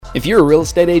If you're a real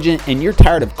estate agent and you're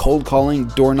tired of cold calling,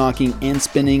 door knocking, and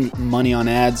spending money on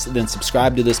ads, then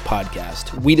subscribe to this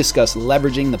podcast. We discuss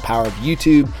leveraging the power of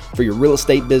YouTube for your real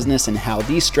estate business and how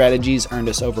these strategies earned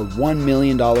us over $1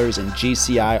 million in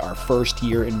GCI our first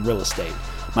year in real estate.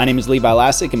 My name is Levi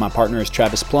Lascsak and my partner is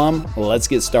Travis Plum. Let's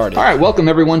get started. All right, welcome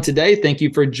everyone today. Thank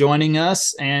you for joining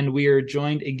us. And we are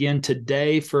joined again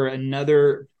today for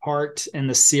another part in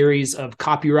the series of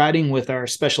copywriting with our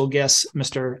special guest,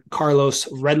 Mr. Carlos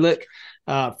Redlich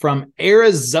from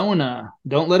Arizona.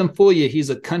 Don't let him fool you. He's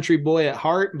a country boy at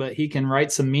heart, but he can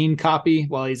write some mean copy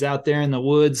while he's out there in the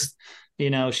woods, you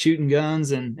know, shooting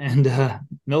guns and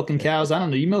milking cows. I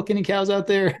don't know. You milk any cows out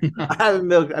there? I haven't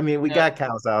milked. I mean, we got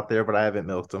cows out there, but I haven't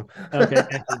milked them. Okay.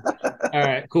 All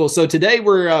right, cool. So today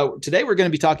we're going to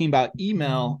be talking about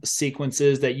email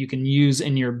sequences that you can use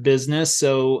in your business.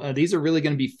 So these are really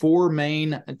going to be four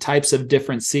main types of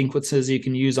different sequences you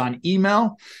can use on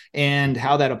email and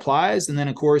how that applies. And then,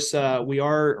 of course, we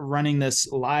are running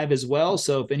this live as well.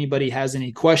 So if anybody has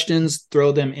any questions,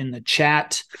 throw them in the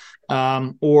chat.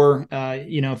 Or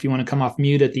if you want to come off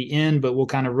mute at the end, but we'll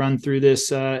kind of run through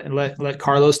this and let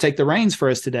Carlos take the reins for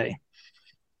us today.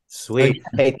 Sweet.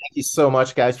 Hey, thank you so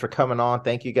much, guys, for coming on.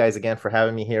 Thank you guys again for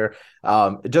having me here.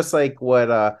 Just like what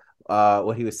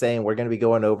he was saying, we're going to be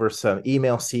going over some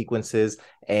email sequences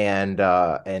and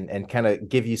kind of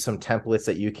give you some templates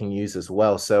that you can use as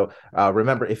well. So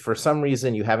remember, if for some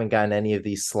reason you haven't gotten any of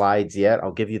these slides yet,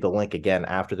 I'll give you the link again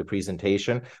after the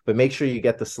presentation, but make sure you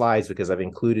get the slides because I've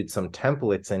included some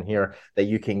templates in here that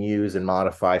you can use and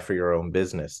modify for your own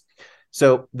business.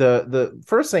 So the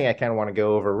first thing I kind of want to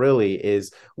go over really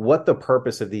is what the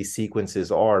purpose of these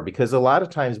sequences are, because a lot of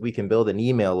times we can build an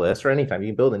email list, or anytime you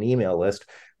can build an email list,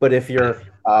 but if you're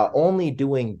only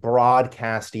doing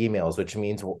broadcast emails, which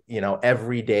means,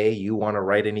 every day you want to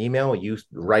write an email, you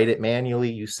write it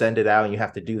manually, you send it out, and you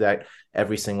have to do that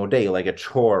every single day, like a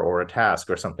chore or a task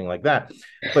or something like that.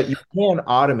 But you can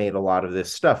automate a lot of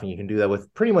this stuff, and you can do that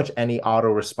with pretty much any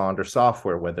autoresponder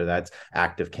software, whether that's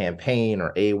ActiveCampaign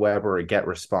or Aweber or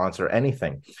GetResponse or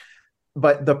anything.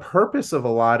 But the purpose of a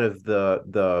lot of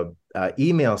the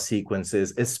email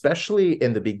sequences, especially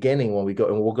in the beginning when we go,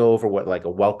 and we'll go over what like a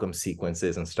welcome sequence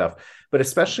is and stuff, but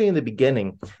especially in the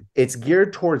beginning, it's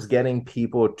geared towards getting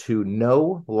people to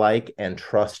know, like, and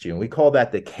trust you. And we call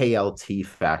that the KLT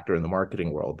factor in the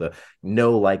marketing world, the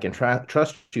know, like, and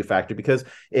trust you factor, because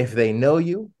if they know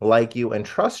you, like you, and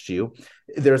trust you,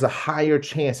 there's a higher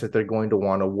chance that they're going to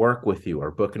want to work with you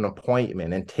or book an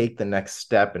appointment and take the next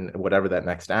step and whatever that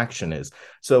next action is.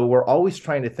 So we're always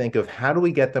trying to think of how do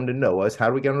we get them to know us? How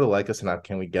do we get them to like us? And how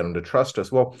can we get them to trust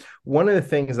us? Well, one of the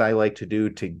things I like to do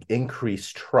to increase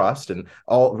trust, and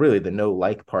all really the know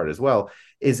like part as well,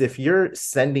 is if you're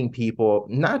sending people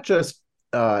not just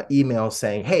emails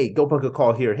saying, hey, go book a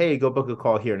call here, hey, go book a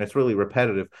call here, and it's really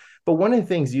repetitive. But one of the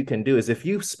things you can do is if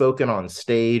you've spoken on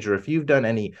stage, or if you've done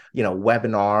any,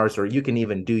 webinars, or you can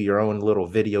even do your own little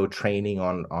video training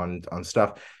on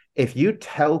stuff. If you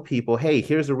tell people, hey,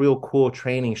 here's a real cool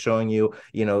training showing you,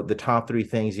 the top 3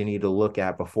 things you need to look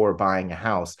at before buying a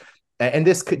house. And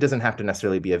this doesn't have to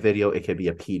necessarily be a video. It could be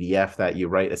a PDF that you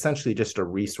write, essentially just a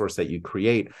resource that you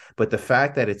create. But the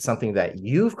fact that it's something that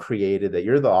you've created, that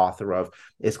you're the author of,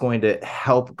 is going to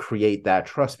help create that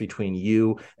trust between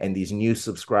you and these new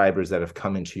subscribers that have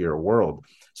come into your world.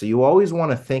 So you always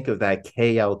want to think of that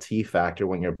KLT factor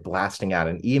when you're blasting out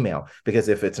an email, because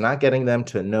if it's not getting them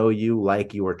to know you,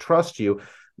 like you, or trust you,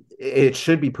 it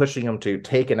should be pushing them to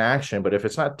take an action. But if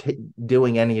it's not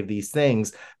doing any of these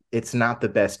things, it's not the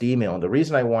best email. And the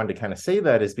reason I wanted to kind of say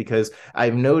that is because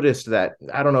I've noticed that,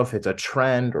 I don't know if it's a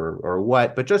trend or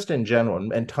what, but just in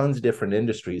general, and tons of different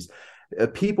industries,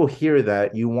 people hear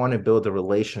that you want to build a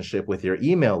relationship with your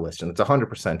email list. And it's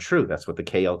 100% true. That's what the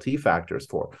KLT factor is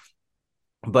for.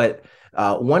 But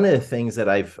one of the things that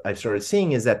I've started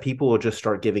seeing is that people will just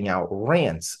start giving out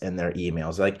rants in their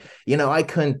emails. Like, I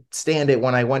couldn't stand it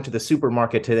when I went to the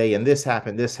supermarket today and this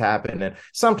happened. And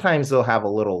sometimes they'll have a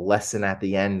little lesson at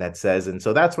the end that says, and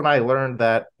so that's when I learned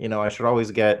that, I should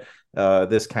always get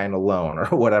this kind of loan or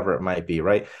whatever it might be,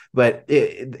 right? But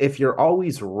if you're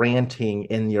always ranting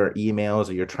in your emails,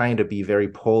 or you're trying to be very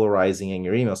polarizing in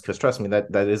your emails, because trust me,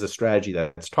 that is a strategy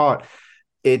that's taught,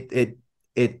 it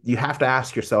you have to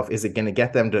ask yourself, is it going to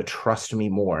get them to trust me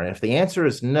more? And if the answer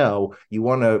is no, you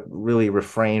want to really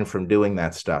refrain from doing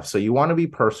that stuff. So you want to be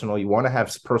personal, you want to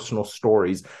have personal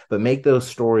stories, but make those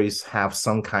stories have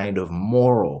some kind of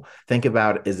moral. Think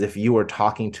about it as if you were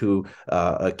talking to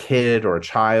a kid or a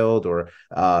child, or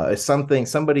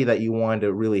somebody that you want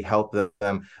to really help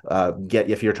them get.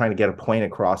 If you're trying to get a point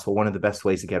across, well, one of the best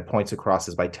ways to get points across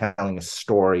is by telling a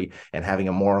story and having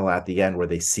a moral at the end where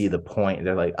they see the point and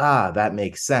they're like, that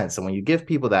makes sense. And when you give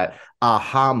people that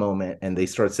aha moment and they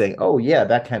start saying, oh yeah,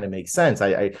 that kind of makes sense,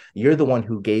 you're the one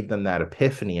who gave them that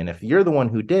epiphany. And if you're the one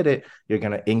who did it, you're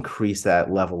going to increase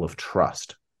that level of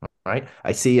trust. Right.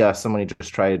 I see somebody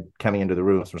just tried coming into the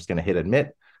room, so I'm just going to hit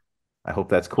admit. I hope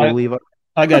that's cool, Levi.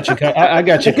 I got you. I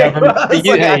got you covered.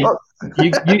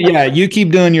 You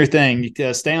keep doing your thing.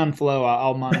 Stay on flow.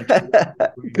 I'll monitor.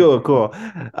 Cool.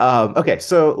 Okay,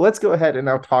 so let's go ahead and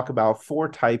now talk about 4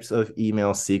 types of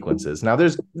email sequences. Now,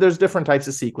 there's different types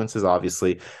of sequences,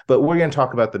 obviously, but we're going to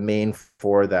talk about the main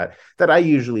 4 that I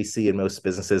usually see in most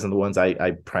businesses and the ones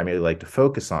I primarily like to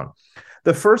focus on.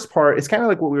 The first part is kind of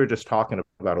like what we were just talking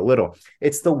about a little.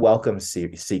 It's the welcome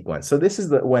sequence. So this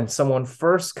is when someone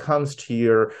first comes to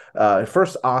your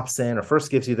first opts in or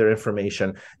first gives you their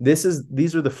information. These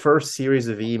are the first series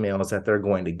of emails that they're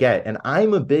going to get. And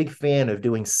I'm a big fan of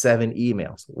doing 7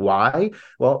 emails. Why?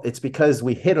 Well, it's because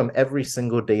we hit them every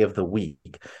single day of the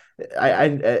week.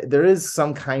 There is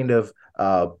some kind of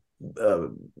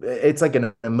it's like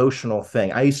an emotional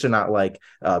thing. I used to not like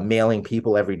mailing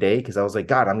people every day because I was like,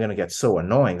 God, I'm going to get so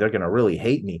annoying. They're going to really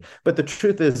hate me. But the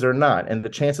truth is they're not. And the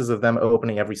chances of them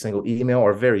opening every single email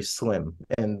are very slim.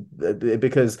 And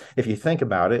because if you think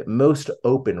about it, most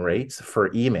open rates for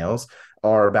emails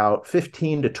are about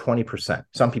 15 to 20%.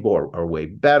 Some people are way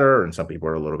better and some people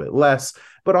are a little bit less.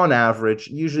 But on average,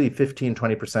 usually 15,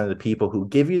 20% of the people who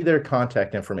give you their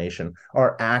contact information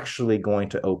are actually going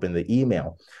to open the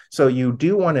email. So you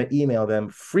do want to email them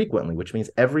frequently, which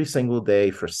means every single day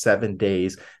for 7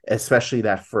 days, especially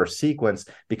that first sequence,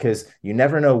 because you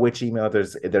never know which email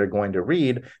they're going to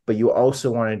read, but you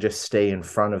also want to just stay in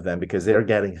front of them because they're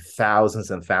getting thousands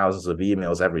and thousands of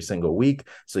emails every single week.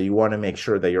 So you want to make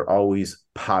sure that you're always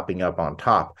popping up on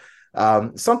top.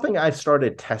 Something I've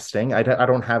started testing, I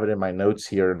don't have it in my notes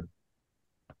here.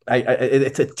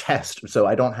 It's a test, so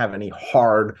I don't have any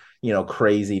hard,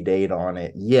 crazy data on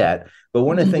it yet. But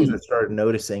one of the things I started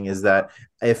noticing is that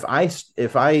if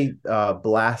I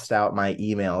blast out my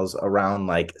emails around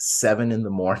like 7 in the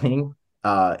morning,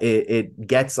 it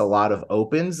gets a lot of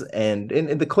opens, and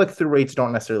the click-through rates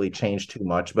don't necessarily change too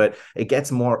much, but it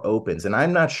gets more opens, and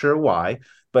I'm not sure why.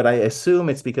 But I assume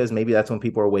it's because maybe that's when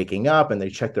people are waking up and they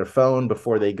check their phone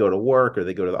before they go to work or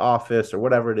they go to the office or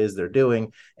whatever it is they're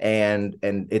doing. And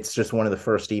it's just one of the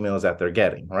first emails that they're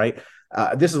getting, right?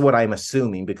 This is what I'm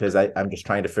assuming because I'm just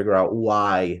trying to figure out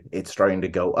why it's starting to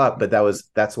go up. But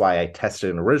that's why I tested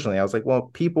it originally. I was like, well,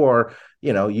 people are,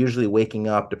 usually waking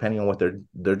up depending on what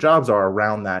their jobs are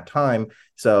around that time.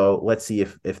 So let's see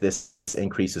if this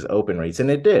increases open rates. And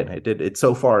it did. It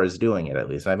so far is doing it, at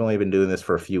least. I've only been doing this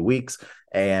for a few weeks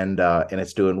and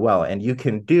it's doing well. And you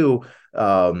can do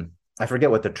I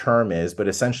forget what the term is, but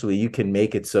essentially you can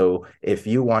make it so if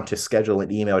you want to schedule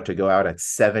an email to go out at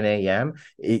 7 a.m.,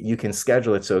 you can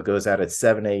schedule it so it goes out at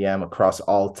 7 a.m. across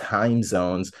all time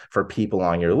zones for people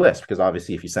on your list. Because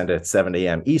obviously if you send it at 7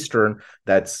 a.m. Eastern,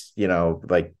 that's,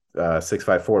 like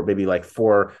 654, maybe like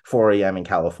 4 a.m. in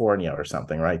California or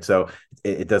something, right? So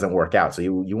it doesn't work out. So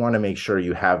you want to make sure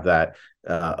you have that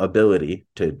ability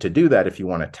to do that if you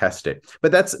want to test it.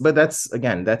 But that's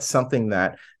again, that's something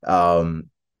that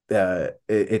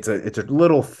it's a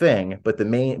little thing, but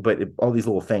all these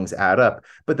little things add up.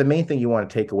 But the main thing you want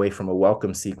to take away from a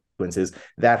welcome sequence is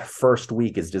that first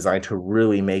week is designed to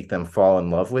really make them fall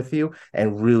in love with you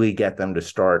and really get them to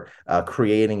start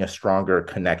creating a stronger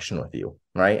connection with you.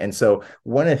 Right. And so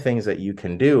one of the things that you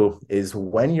can do is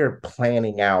when you're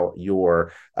planning out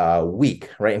your week,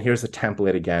 right? And here's a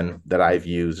template again that I've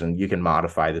used, and you can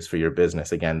modify this for your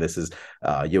business. Again, this is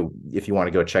if you want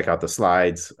to go check out the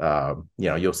slides,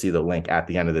 you'll see the link at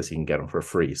the end of this. You can get them for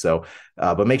free. So,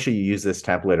 but make sure you use this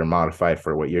template or modify it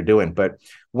for what you're doing. But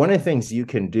one of the things you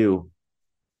can do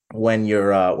when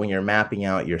you're mapping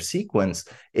out your sequence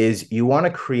is you want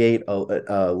to create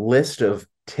a list of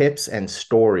tips and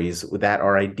stories that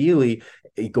are ideally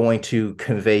going to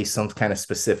convey some kind of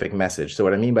specific message. So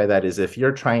what I mean by that is if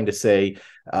you're trying to say,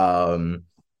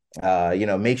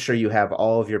 Make sure you have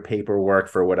all of your paperwork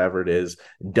for whatever it is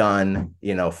done,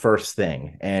 first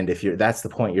thing. And if that's the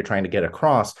point you're trying to get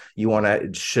across, you want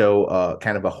to show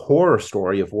kind of a horror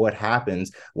story of what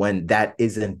happens when that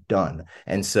isn't done.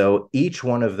 And so each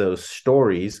one of those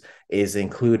stories is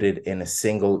included in a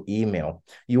single email.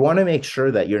 You want to make sure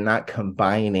that you're not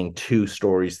combining 2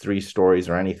 stories, 3 stories,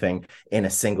 or anything in a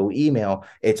single email.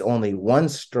 It's only one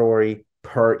story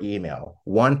per email,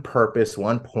 one purpose,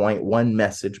 one point, one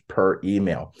message per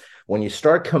email. When you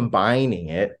start combining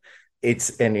it,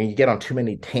 and you get on too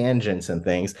many tangents and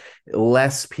things,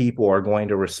 less people are going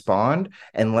to respond,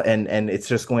 and it's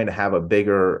just going to have a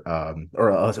bigger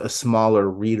or a smaller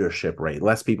readership rate.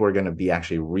 Less people are going to be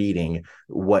actually reading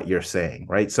what you're saying,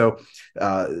 right? So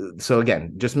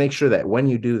again, just make sure that when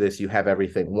you do this, you have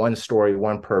everything: one story,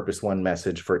 one purpose, one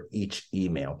message for each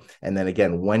email. And then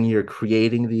again, when you're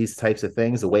creating these types of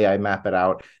things, the way I map it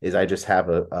out is I just have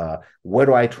what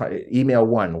do I try? Email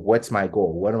 1, what's my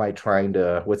goal?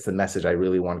 What's the message I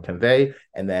really want to convey?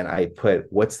 And then I put,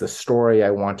 what's the story I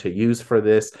want to use for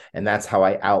this? And that's how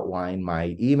I outline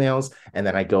my emails. And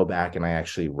then I go back and I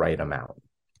actually write them out.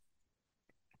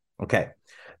 Okay.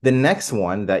 The next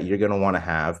one that you're going to want to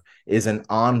have is an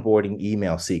onboarding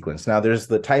email sequence. Now, there's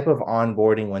the type of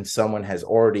onboarding when someone has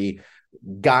already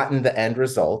gotten the end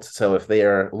result. So if they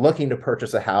are looking to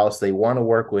purchase a house, they want to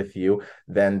work with you,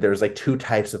 then there's like 2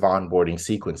 types of onboarding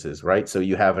sequences, right? So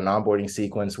you have an onboarding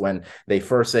sequence when they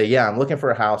first say, yeah, I'm looking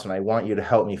for a house and I want you to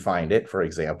help me find it, for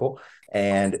example.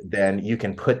 And then you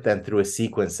can put them through a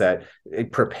sequence that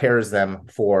it prepares them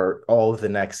for all of the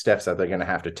next steps that they're going to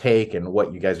have to take and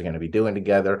what you guys are going to be doing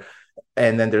together.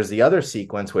 And then there's the other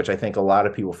sequence, which I think a lot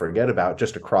of people forget about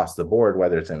just across the board,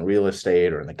 whether it's in real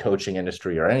estate or in the coaching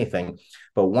industry or anything.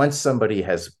 But once somebody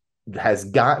has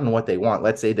gotten what they want,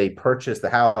 let's say they purchase the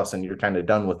house and you're kind of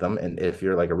done with them, and if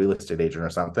you're like a real estate agent or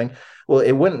something, well,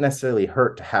 it wouldn't necessarily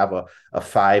hurt to have a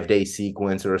 5-day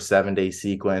sequence or a 7-day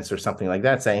sequence or something like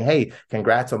that, saying, hey,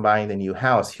 congrats on buying the new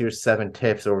house, here's 7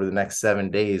 tips over the next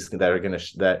 7 days that are going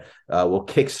to will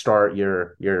kickstart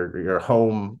your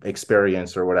home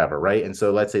experience or whatever, right? And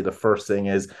so let's say the first thing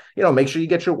is, make sure you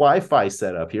get your Wi-Fi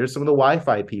set up. Here's some of the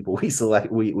Wi-Fi people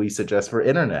we suggest for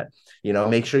internet.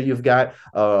 Make sure you've got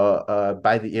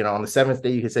by the on the 7th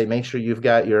day, you could say, make sure you've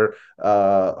got your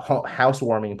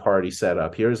housewarming party set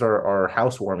up. Here's our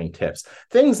housewarming tips,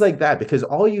 things like that, because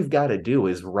all you've got to do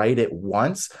is write it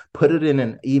once, put it in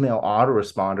an email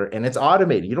autoresponder, and it's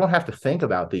automated. You don't have to think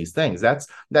about these things. That's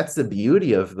the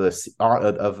beauty of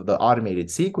the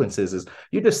automated sequences, is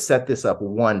you just set this up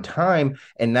one time,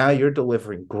 and now you're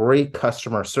delivering great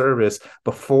customer service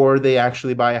before they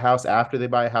actually buy a house, after they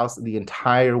buy a house, the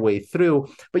entire way through.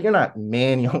 But you're not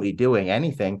manually doing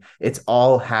anything. It's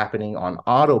all happening on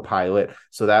autopilot,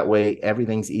 so that way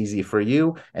everything's easy for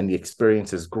you and the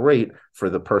experience is great for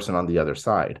the person on the other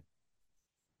side.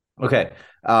 Okay.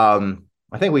 I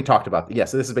think we talked about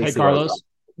yes. So this is basically. Hey, Carlos.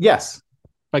 Yes.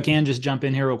 If I can just jump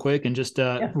in here real quick and just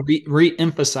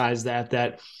re-emphasize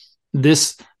that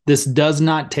this does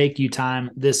not take you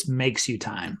time. This makes you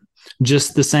time.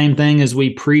 Just the same thing as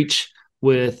we preach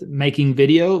with making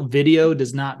video. Video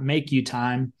does not make you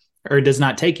time, or does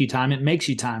not take you time. It makes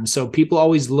you time. So people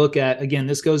always look at, again,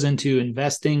 this goes into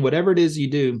investing, whatever it is you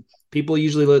do. People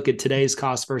usually look at today's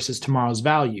cost versus tomorrow's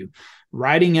value.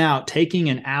 Writing out, taking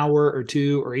an hour or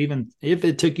 2, or even if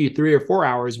it took you 3 or 4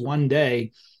 hours one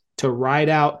day to write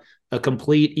out a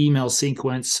complete email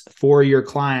sequence for your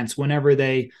clients whenever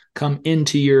they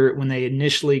when they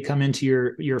initially come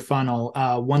into your funnel,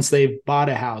 once they've bought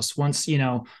a house, once,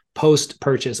 post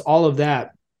purchase, all of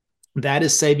that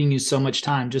is saving you so much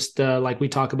time. Just like we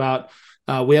talk about,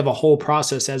 we have a whole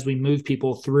process as we move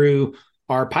people through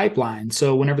our pipeline.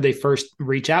 So whenever they first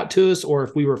reach out to us, or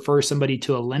if we refer somebody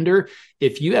to a lender,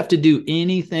 if you have to do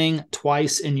anything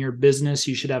twice in your business,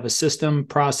 you should have a system,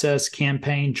 process,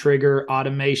 campaign, trigger,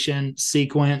 automation,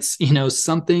 sequence,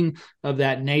 something of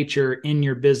that nature in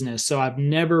your business. So I've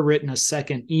never written a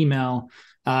second email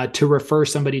to refer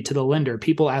somebody to the lender.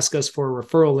 People ask us for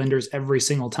referral lenders every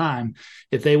single time.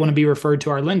 If they want to be referred to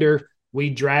our lender, we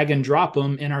drag and drop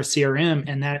them in our CRM,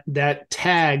 and that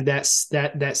tag,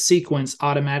 that sequence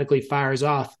automatically fires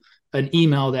off an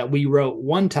email that we wrote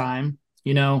one time,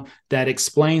 that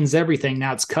explains everything.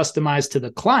 Now it's customized to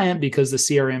the client because the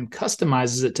CRM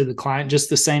customizes it to the client, just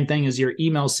the same thing as your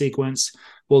email sequence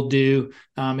will do.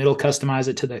 It'll customize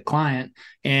it to the client,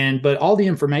 but all the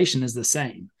information is the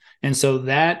same. And so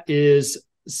that is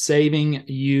saving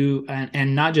you,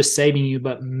 and not just saving you,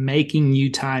 but making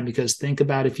you time. Because think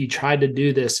about, if you tried to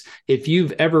do this, if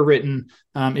you've ever written,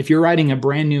 if you're writing a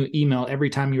brand new email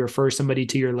every time you refer somebody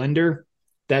to your lender,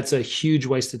 that's a huge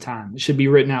waste of time. It should be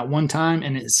written out one time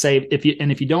and it's saved. If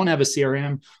you don't have a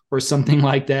CRM or something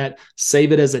like that,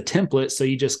 save it as a template. So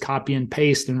you just copy and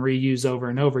paste and reuse over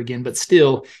and over again. But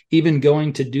still, even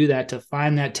going to do that, to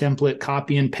find that template,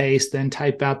 copy and paste, then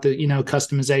type out the,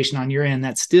 customization on your end,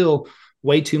 that's still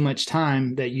way too much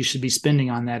time that you should be spending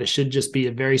on that. It should just be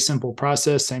a very simple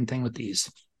process. Same thing with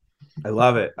these. I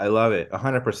love it.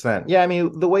 100%. Yeah. I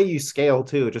mean, the way you scale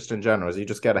too, just in general, is you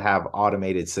just got to have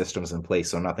automated systems in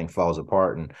place so nothing falls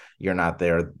apart and you're not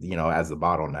there, as the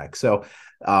bottleneck. So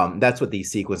that's what these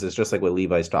sequences, just like what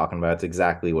Levi's talking about, it's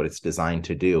exactly what it's designed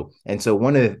to do. And so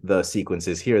one of the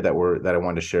sequences here that I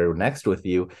wanted to share next with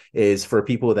you is for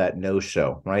people that no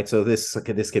show, right? So this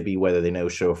could be whether they no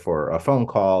show for a phone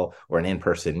call or an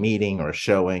in-person meeting or a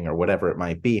showing or whatever it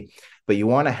might be. But you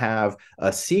want to have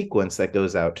a sequence that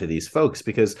goes out to these folks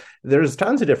because there's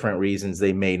tons of different reasons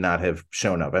they may not have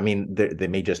shown up. I mean, they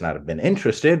may just not have been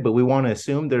interested, but we want to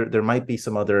assume there might be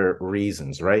some other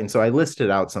reasons, right? And so I listed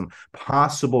out some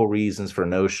possible reasons for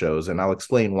no-shows, and I'll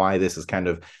explain why this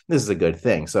is a good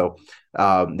thing. So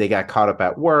they got caught up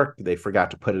at work. They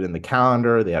forgot to put it in the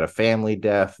calendar. They had a family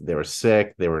death. They were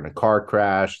sick. They were in a car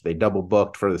crash. They double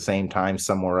booked for the same time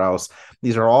somewhere else.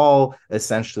 These are all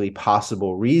essentially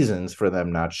possible reasons for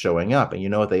them not showing up. And you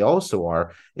know what they also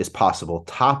are is possible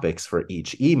topics for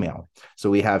each email. So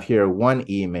we have here 1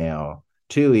 email,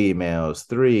 2 emails,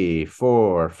 3,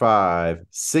 4, 5,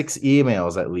 6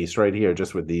 emails at least right here,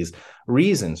 just with these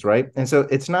reasons, right? And so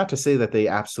it's not to say that they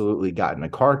absolutely got in a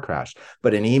car crash,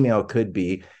 but an email could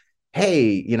be,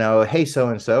 hey, hey,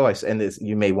 so-and-so, and this,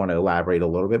 you may want to elaborate a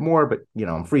little bit more, but,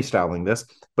 I'm freestyling this,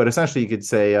 but essentially you could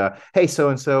say, hey,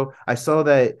 so-and-so, I saw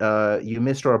that you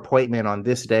missed our appointment on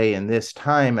this day and this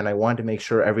time, and I wanted to make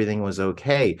sure everything was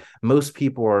okay. Most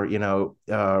people are,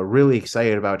 really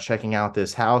excited about checking out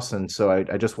this house, and so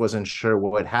I just wasn't sure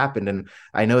what happened. And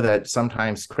I know that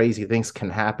sometimes crazy things can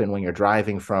happen when you're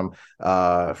driving from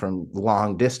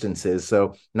long distances,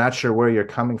 so not sure where you're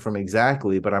coming from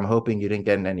exactly, but I'm hoping you didn't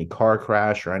get in any car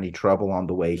crash or any trouble on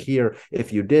the way here.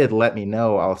 If you did, let me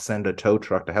know. I'll send a tow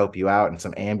truck to help you out and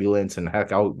some ambulance, and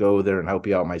heck, I'll go there and help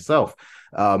you out myself.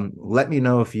 Let me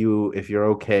know if you're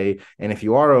okay, and if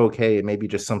you are okay, maybe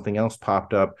just something else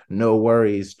popped up, no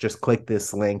worries, just click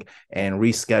this link and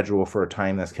reschedule for a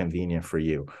time that's convenient for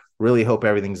you. Really hope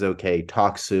everything's okay.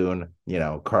 Talk soon,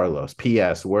 Carlos.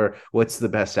 P.S. What's the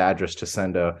best address to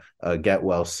send a get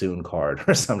well soon card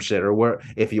or some shit? Or where,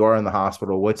 if you are in the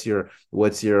hospital, what's your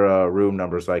room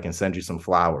number so I can send you some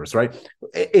flowers, right?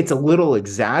 It's a little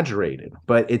exaggerated,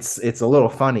 but it's a little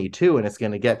funny too. And it's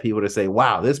going to get people to say,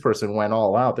 wow, this person went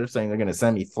all out. They're saying they're going to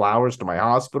send me flowers to my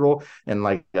hospital and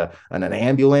like an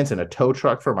ambulance and a tow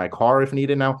truck for my car if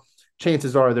needed. Now,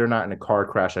 chances are they're not in a car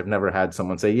crash. I've never had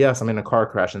someone say, yes, I'm in a car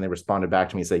crash. And they responded back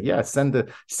to me and say, yeah, send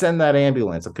that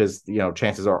ambulance, because,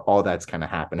 chances are all that's kind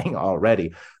of happening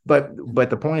already. But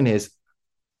the point is,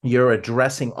 you're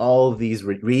addressing all of these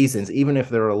reasons, even if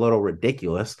they're a little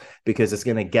ridiculous, because it's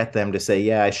going to get them to say,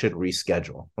 yeah, I should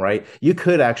reschedule, right? You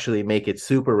could actually make it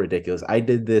super ridiculous. I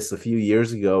did this a few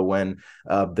years ago when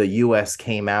the US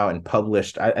came out and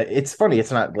published, it's funny,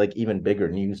 it's not like even bigger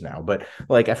news now, but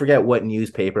like, I forget what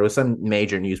newspaper, it was some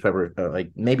major newspaper, like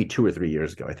maybe 2 or 3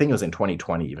 years ago. I think it was in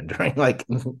 2020, even during like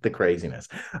the craziness.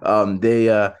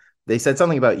 They said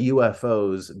something about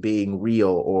UFOs being real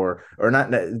or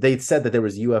not. They said that there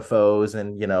was UFOs,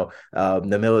 and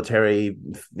the military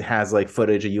has like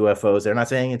footage of UFOs. They're not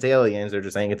saying it's aliens; they're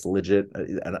just saying it's legit,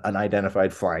 an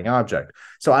unidentified flying object.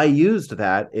 So I used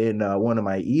that in one of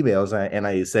my emails, and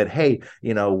I said, hey,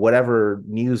 whatever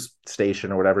news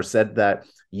station or whatever said that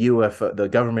UFO, the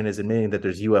government is admitting that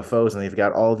there's UFOs, and they've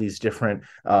got all these different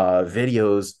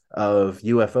videos of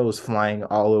UFOs flying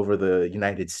all over the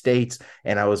United States.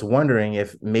 And I was wondering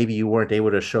if maybe you weren't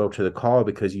able to show up to the call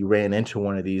because you ran into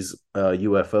one of these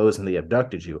UFOs and they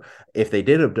abducted you. If they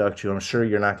did abduct you, I'm sure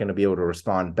you're not going to be able to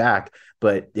respond back.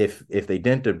 But if they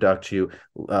didn't abduct you,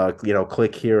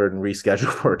 click here and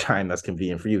reschedule for a time that's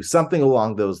convenient for you. Something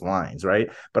along those lines, right?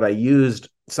 But I used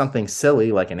something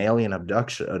silly like an alien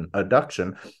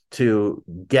abduction to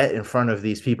get in front of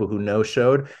these people who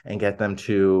no-showed and get them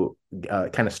to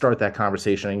kind of start that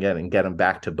conversation and get them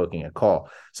back to booking a call.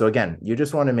 So again, you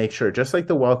just want to make sure, just like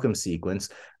the welcome sequence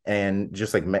and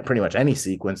just like pretty much any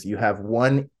sequence, you have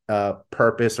one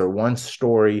purpose or one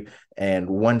story and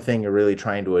one thing you're really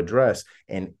trying to address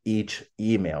in each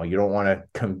email. You don't want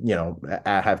to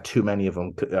have too many of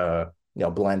them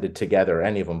blended together,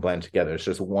 any of them blended together. It's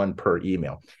just one per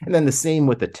email. And then the same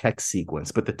with the text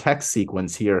sequence, but the text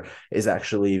sequence here is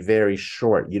actually very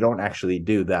short. You don't actually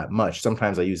do that much.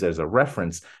 Sometimes I use it as a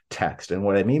reference text. And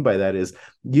what I mean by that is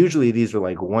usually these are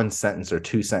like 1 sentence or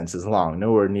 2 sentences long,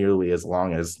 nowhere nearly as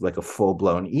long as like a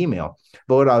full-blown email.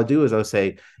 But what I'll do is I'll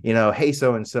say, hey,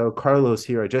 so-and-so, Carlos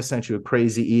here, I just sent you a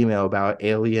crazy email about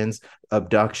aliens,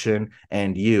 abduction,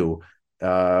 and you.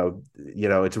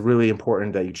 It's really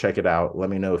important that you check it out. Let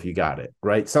me know if you got it,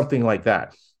 right? Something like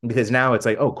that. Because now it's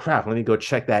like, oh crap, let me go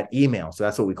check that email. So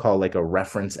that's what we call like a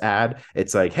reference ad.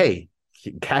 It's like, hey,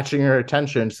 catching your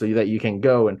attention so that you can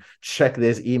go and check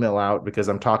this email out because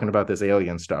I'm talking about this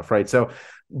alien stuff, right? So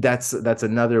that's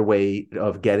another way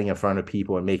of getting in front of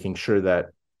people and making sure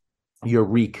that you're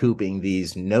recouping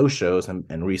these no-shows and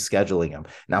rescheduling them.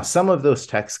 Now, some of those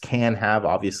texts can have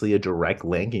obviously a direct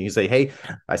link, and you say, hey,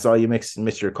 I saw you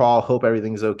missed your call. Hope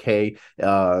everything's okay.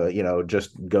 Just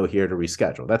go here to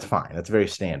reschedule. That's fine. That's very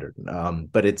standard.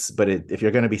 But if you're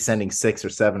going to be sending 6 or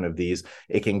 7 of these,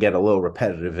 it can get a little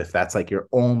repetitive if that's like your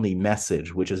only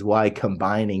message, which is why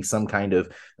combining some kind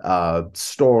of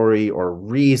story or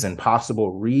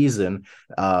possible reason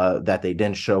that they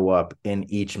didn't show up in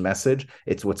each message,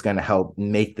 it's what's going to help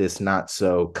make this not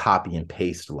so copy and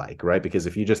paste like, right? Because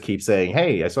if you just keep saying,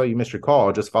 hey, I saw you missed your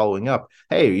call, just following up,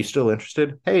 hey, are you still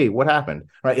interested? Hey, what happened?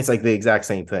 Right? It's like the exact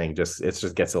same thing. It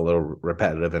just gets a little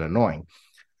repetitive and annoying.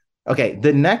 Okay,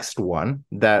 the next one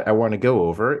that I want to go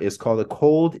over is called a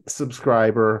cold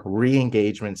subscriber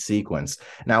re-engagement sequence.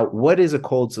 Now, what is a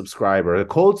cold subscriber? A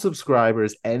cold subscriber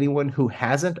is anyone who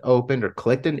hasn't opened or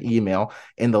clicked an email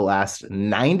in the last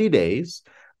 90 days,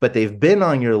 but they've been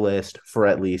on your list for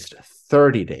at least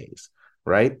 30 days,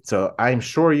 right? So I'm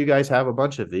sure you guys have a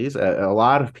bunch of these. A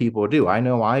lot of people do. I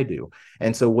know I do.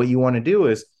 And so what you want to do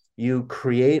is you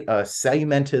create a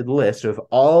segmented list of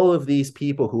all of these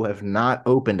people who have not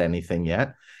opened anything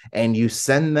yet, and you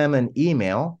send them an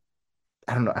email.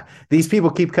 I don't know. These people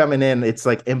keep coming in. It's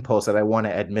like impulse that I want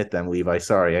to admit them, Levi.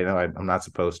 Sorry. I know I'm not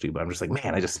supposed to, but I'm just like,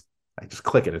 man, I just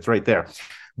click it. It's right there.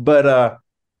 But,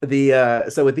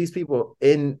 so with these people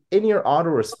in your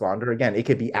autoresponder, again, it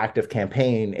could be Active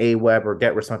Campaign, Aweber, or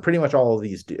GetResponse. Pretty much all of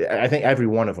these do. I think every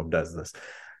one of them does this.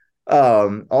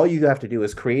 All you have to do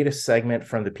is create a segment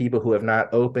from the people who have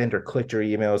not opened or clicked your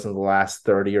emails in the last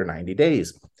 30 or 90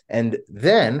 days. And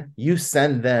then you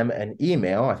send them an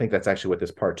email. I think that's actually what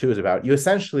this part 2 is about. You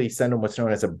essentially send them what's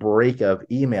known as a breakup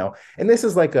email. And this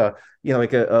is like a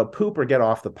poop or get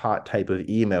off the pot type of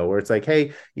email where it's like,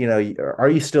 hey, are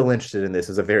you still interested in this?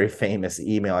 Is a very famous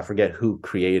email. I forget who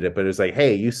created it, but it's like,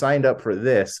 hey, you signed up for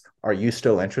this. Are you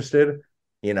still interested?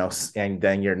 And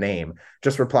then your name,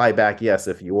 just reply back yes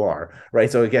if you are,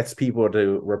 right? So it gets people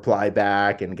to reply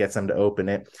back and gets them to open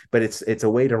it, but it's a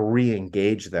way to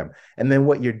re-engage them. And then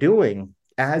what you're doing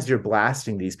as you're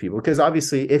blasting these people, because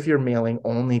obviously if you're mailing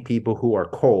only people who are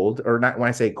cold, or not, when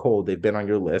I say cold, they've been on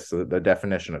your list, so the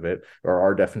definition of it, or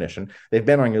our definition, they've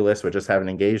been on your list but just haven't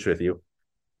engaged with you.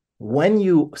 When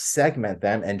you segment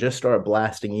them and just start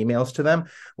blasting emails to them,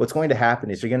 what's going to happen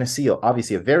is you're going to see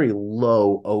obviously a very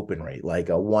low open rate, like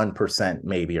a 1%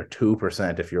 maybe, or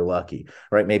 2% if you're lucky,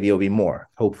 right? Maybe it'll be more,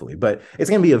 hopefully, but it's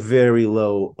going to be a very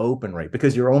low open rate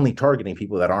because you're only targeting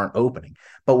people that aren't opening.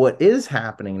 But what is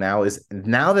happening now is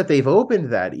now that they've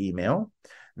opened that email,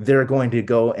 they're going to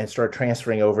go and start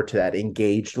transferring over to that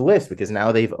engaged list because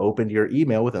now they've opened your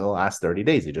email within the last 30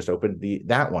 days. They just opened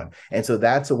that one. And so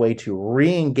that's a way to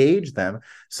re-engage them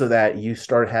so that you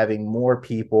start having more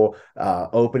people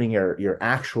opening your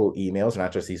actual emails,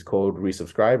 not just these cold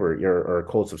resubscriber or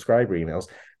cold subscriber emails.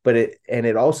 But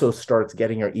it also starts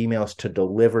getting your emails to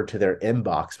deliver to their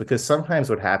inbox, because sometimes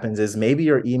what happens is maybe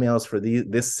your emails for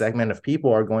this segment of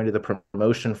people are going to the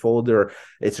promotion folder.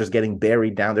 It's just getting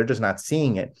buried down. They're just not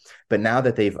seeing it. But now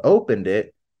that they've opened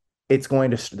it,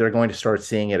 they're going to start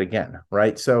seeing it again,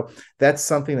 right? So that's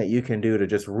something that you can do to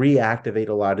just reactivate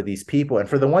a lot of these people. And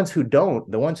for the ones who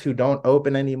don't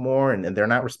open anymore and they're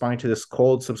not responding to this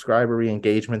cold subscriber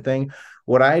re-engagement thing,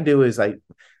 what I do is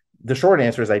the short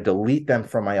answer is I delete them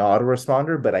from my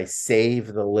autoresponder, but I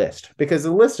save the list because the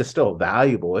list is still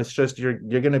valuable. It's just you're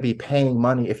going to be paying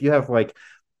money. If you have like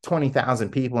 20,000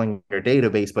 people in your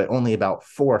database, but only about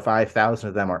 4,000 or 5,000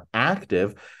 of them are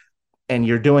active, and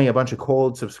you're doing a bunch of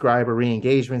cold subscriber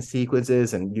re-engagement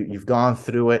sequences and you've gone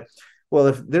through it, well,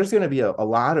 if there's going to be a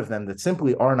lot of them that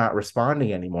simply are not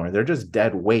responding anymore, they're just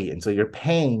dead weight. And so you're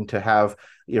probably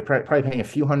paying a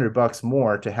few $100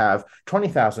 more to have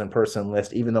 20,000 person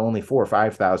list, even though only 4,000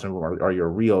 or 5,000 are your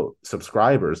real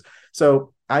subscribers.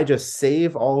 So I just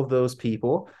save all of those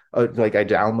people. like I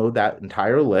download that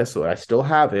entire list, so I still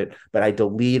have it, but I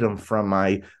delete them from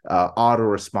my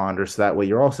autoresponder, so that way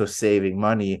you're also saving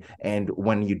money. And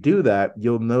when you do that,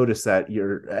 you'll notice that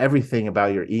everything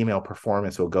about your email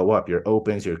performance will go up. Your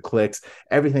opens, your clicks,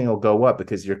 everything will go up,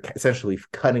 because you're essentially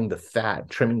cutting the fat,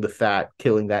 trimming the fat,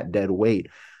 killing that dead weight.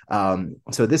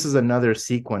 So this is another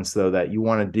sequence, though, that you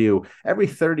want to do every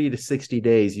 30 to 60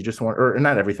 days. You just want, or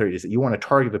not every 30 days, you want to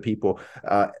target the people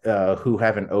who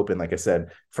haven't opened, like I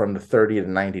said, from the 30 to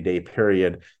 90-day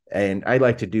period. And I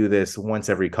like to do this once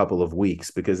every couple of weeks,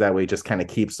 because that way it just kind of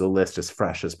keeps the list as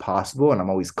fresh as possible. And I'm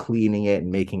always cleaning it and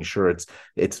making sure it's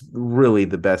really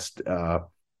the best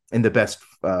in the best,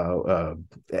 I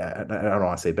don't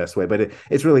want to say best way, but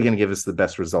it's really going to give us the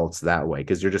best results that way,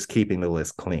 because you're just keeping the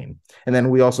list clean. And then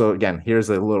we also, again, here's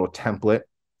a little template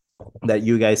that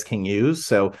you guys can use.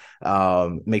 So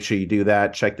make sure you do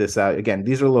that. Check this out. Again,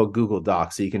 these are little Google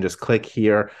Docs, so you can just click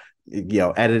here,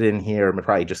 edit in here,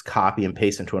 probably just copy and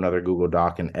paste into another Google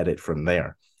Doc and edit from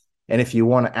there. And if you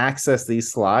want to access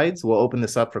these slides, we'll open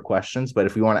this up for questions. But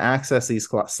if you want to access these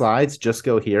slides, just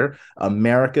go here,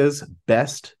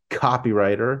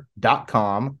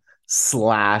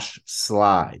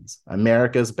 americasbestcopywriter.com/slides,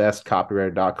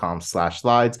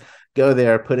 americasbestcopywriter.com/slides. Go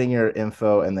there, put in your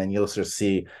info, and then you'll just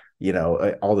see,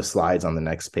 all the slides on the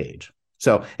next page.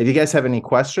 So if you guys have any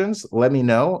questions, let me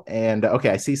know. And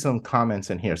okay, I see some comments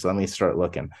in here, so let me start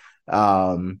looking.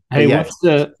 Hey,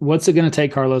 what's it going to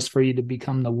take, Carlos, for you to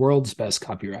become the world's best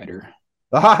copywriter?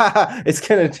 It's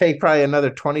going to take probably another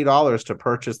 $20 to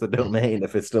purchase the domain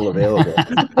if it's still available.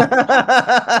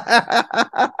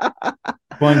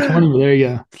 120, there you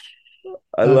go.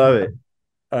 I love it.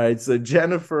 All right, so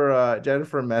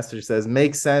Jennifer message says,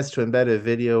 makes sense to embed a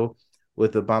video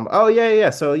with the bomb. Oh yeah.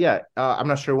 So I'm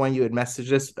not sure when you had messaged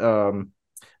this,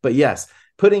 but yes,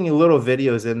 putting little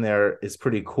videos in there is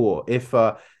pretty cool. If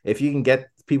you can get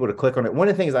people to click on it. One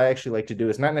of the things I actually like to do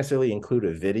is not necessarily include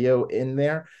a video in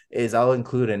there, is I'll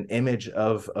include an image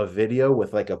of a video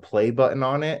with like a play button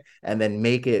on it, and then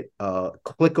make it a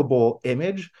clickable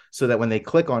image, so that when they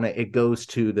click on it, it goes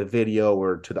to the video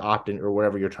or to the opt-in or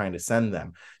wherever you're trying to send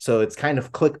them. So it's kind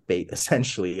of clickbait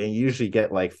essentially, and you usually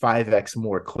get like 5x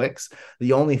more clicks.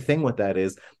 The only thing with that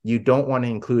is you don't want to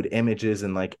include images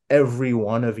in like every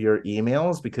one of your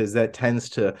emails, because that tends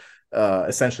to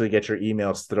essentially get your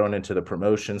emails thrown into the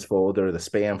promotions folder, the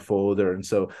spam folder, and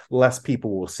so less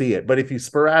people will see it. But if you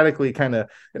if you kind of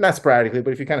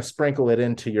sprinkle it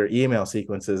into your email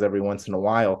sequences every once in a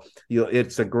while,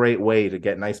 it's a great way to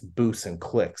get nice boosts and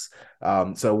clicks.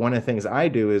 So one of the things I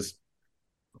do is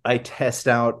I test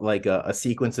out like a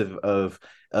sequence of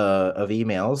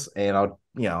emails, and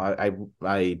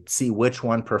I see which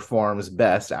one performs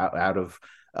best out of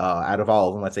all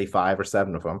of them, let's say 5 or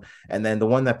 7 of them. And then the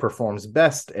one that performs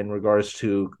best in regards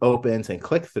to opens and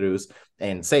click-throughs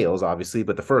and sales, obviously,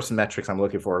 but the first metrics I'm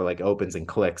looking for are like opens and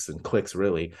clicks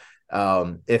really.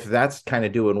 If that's kind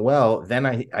of doing well,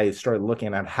 then I start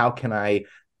looking at how can I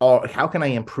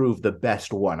improve the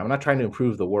best one? I'm not trying to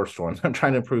improve the worst one. I'm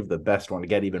trying to improve the best one to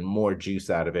get even more juice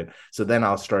out of it. So then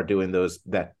I'll start doing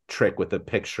that trick with a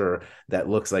picture that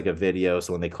looks like a video.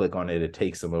 So when they click on it, it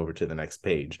takes them over to the next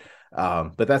page.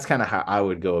 But that's kind of how I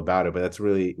would go about it. But that's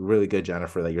really, really good,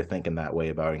 Jennifer, that you're thinking that way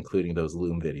about including those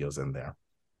Loom videos in there.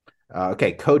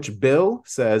 Okay. Coach Bill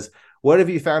says, what have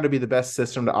you found to be the best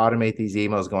system to automate these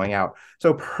emails going out?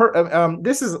 So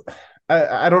this is...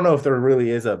 I don't know if there really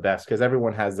is a best, because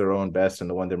everyone has their own best and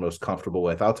the one they're most comfortable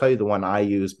with. I'll tell you the one I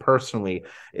use personally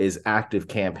is Active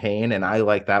Campaign, and I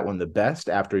like that one the best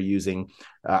after using,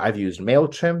 I've used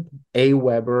MailChimp,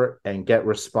 Aweber, and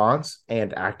GetResponse,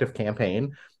 and Active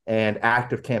Campaign. And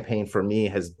Active Campaign for me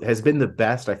has been the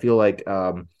best. I feel like,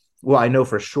 I know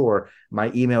for sure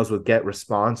my emails with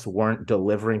GetResponse weren't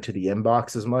delivering to the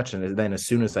inbox as much. And then as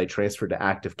soon as I transferred to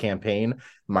Active Campaign,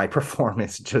 my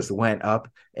performance just went up,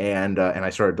 and I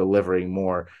started delivering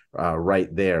more right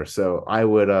there. So I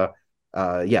would,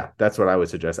 that's what I would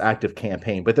suggest, Active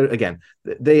Campaign. But again,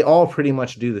 they all pretty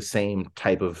much do the same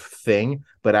type of thing,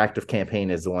 but Active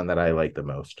Campaign is the one that I like the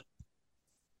most.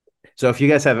 So if you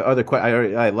guys have other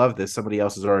questions, I love this. Somebody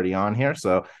else is already on here.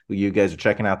 So you guys are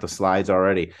checking out the slides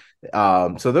already.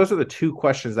 So those are the 2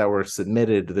 questions that were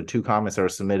submitted, the 2 comments that were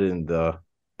submitted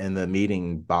in the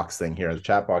meeting box thing here, the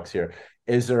chat box here.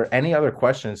 Is there any other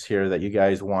questions here that you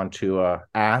guys want to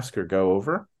ask or go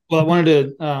over? Well, I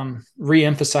wanted to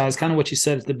re-emphasize kind of what you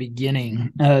said at the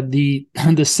beginning.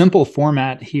 The simple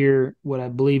format here, what I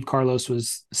believe Carlos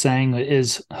was saying,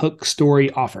 is hook, story,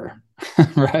 offer,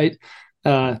 right?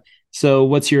 So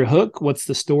what's your hook? What's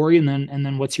the story? And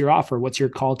then what's your offer? What's your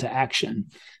call to action?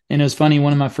 And it was funny.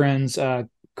 One of my friends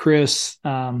Chris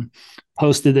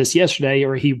posted this yesterday,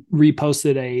 or he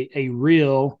reposted a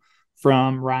reel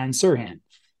from Ryan Serhant.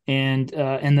 And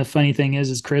the funny thing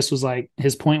is Chris was like,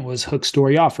 his point was hook,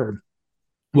 story, offer.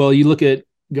 Well,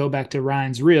 go back to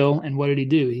Ryan's reel, and what did he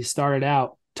do? He started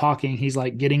out talking. He's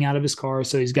like getting out of his car.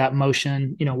 So he's got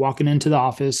motion, walking into the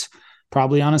office,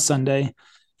 probably on a Sunday.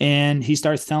 And he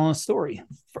starts telling a story.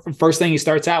 First thing he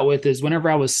starts out with is, whenever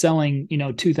I was selling,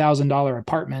 $2,000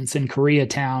 apartments in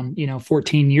Koreatown,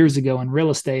 14 years ago in real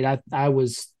estate, I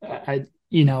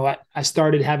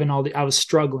started having I was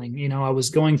struggling, I was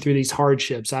going through these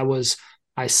hardships.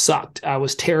 I sucked. I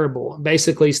was terrible.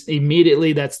 Basically,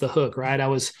 immediately that's the hook, right?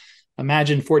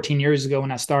 Imagine 14 years ago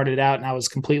when I started out and I was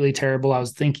completely terrible. I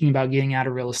was thinking about getting out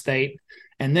of real estate.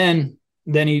 And then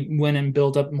he went and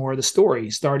built up more of the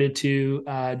story, started to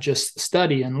just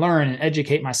study and learn and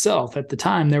educate myself. At the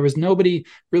time, there was nobody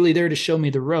really there to show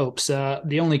me the ropes.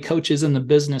 The only coaches in the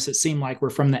business, it seemed like, were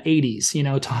from the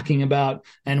 80s, talking about,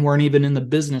 and weren't even in the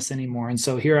business anymore. And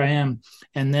so here I am.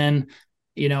 And then,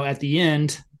 at the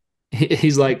end,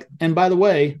 he's like, and by the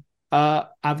way,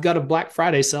 I've got a Black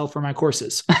Friday sale for my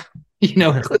courses.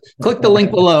 Click the link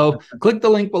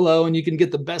below, and you can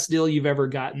get the best deal you've ever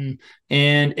gotten.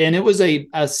 And it was a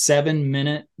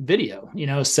 7-minute video, a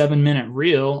 7-minute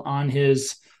reel on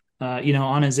his,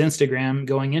 on his Instagram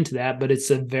going into that. But it's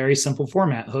a very simple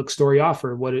format: hook, story,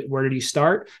 offer. Where did you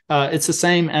start? It's the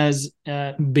same as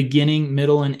beginning,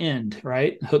 middle, and end,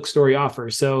 right? Hook, story, offer.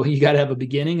 So you got to have a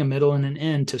beginning, a middle, and an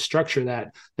end to structure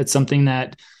that. That's something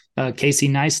that Casey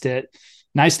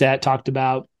Neistat talked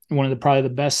about, one of probably the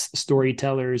best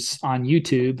storytellers on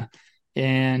YouTube.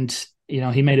 And,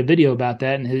 he made a video about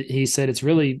that. And he said it's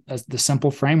really the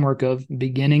simple framework of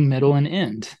beginning, middle, and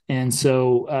end. And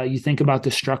so you think about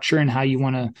the structure and how you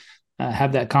want to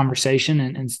have that conversation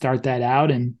and start that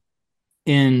out.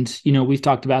 And we've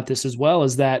talked about this as well,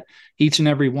 is that each and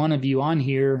every one of you on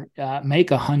here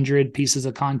make 100 pieces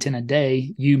of content a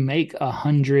day. You make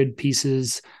 100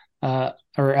 pieces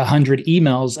or 100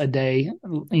 emails a day,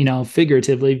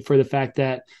 figuratively, for the fact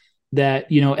that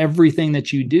everything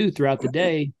that you do throughout the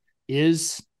day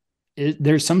is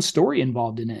there's some story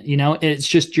involved in it. It's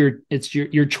just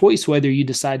your choice whether you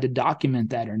decide to document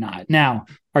that or not. Now,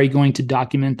 are you going to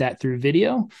document that through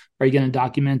video? Are you going to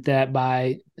document that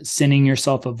by sending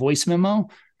yourself a voice memo?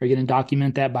 Are you going to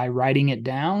document that by writing it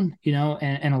down?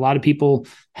 And a lot of people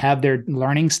have their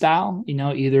learning style,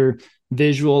 either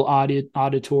visual,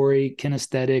 auditory,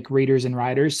 kinesthetic, readers and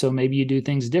writers. So maybe you do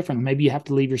things different. Maybe you have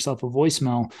to leave yourself a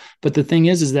voicemail. But the thing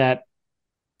is that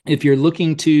if you're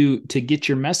looking to get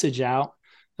your message out,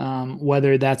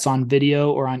 whether that's on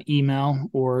video or on email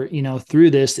or,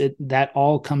 through this, that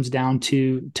all comes down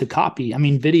to copy. I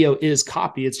mean, video is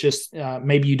copy. It's just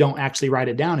maybe you don't actually write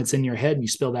it down. It's in your head and you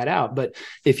spill that out. But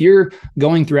if you're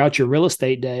going throughout your real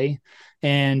estate day,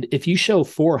 and if you show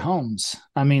 4 homes,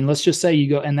 I mean, let's just say you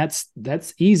go, and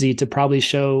that's easy to probably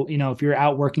show, if you're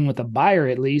out working with a buyer,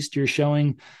 at least you're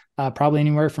showing probably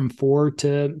anywhere from 4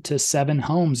 to 7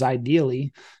 homes,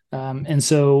 ideally. And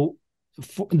so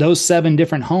those 7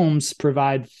 different homes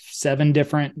provide 7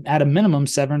 different, at a minimum,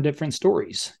 7 different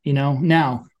stories.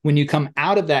 Now, when you come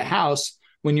out of that house,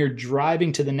 when you're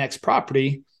driving to the next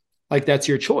property, like, that's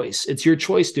your choice. It's your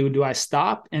choice. Do I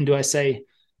stop and do I say,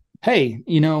 hey,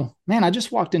 man, I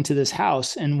just walked into this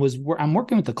house and I'm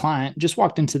working with the client, just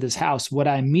walked into this house. What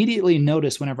I immediately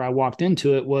noticed whenever I walked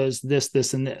into it was this,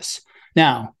 this, and this.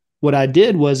 Now, what I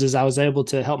did was I was able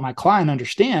to help my client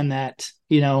understand that,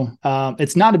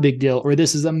 it's not a big deal, or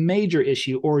this is a major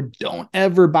issue, or don't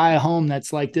ever buy a home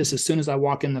that's like this as soon as I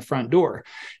walk in the front door.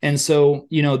 And so,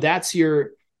 that's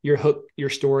your hook, your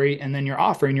story, and then your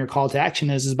offer and your call to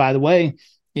action is by the way,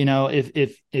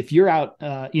 if you're out,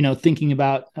 thinking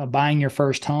about buying your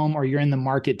first home, or you're in the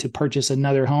market to purchase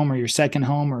another home or your second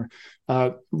home or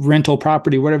rental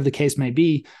property, whatever the case may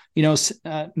be,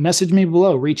 message me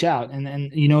below, reach out.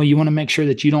 And you want to make sure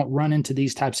that you don't run into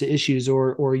these types of issues,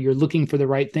 or you're looking for the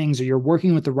right things, or you're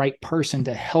working with the right person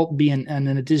to help be an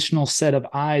additional set of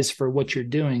eyes for what you're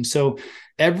doing. So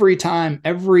every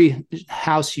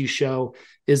house you show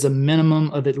is a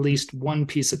minimum of at least 1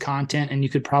 piece of content. And you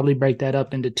could probably break that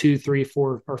up into 2, 3,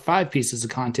 4, or 5 pieces of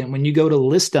content. When you go to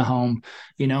list a home,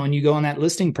 and you go on that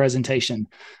listing presentation,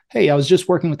 hey, I was just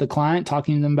working with a client,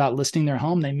 talking to them about listing their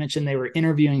home. They mentioned they were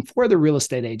interviewing for the real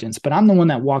estate agents, but I'm the one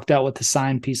that walked out with the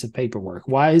signed piece of paperwork.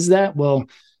 Why is that? Well,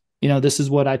 this is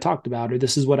what I talked about, or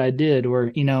this is what I did,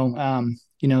 or,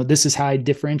 this is how I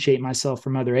differentiate myself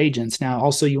from other agents. Now,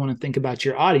 also, you want to think about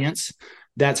your audience.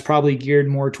 that's probably geared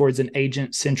more towards an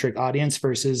agent-centric audience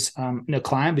versus a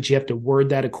client, but you have to word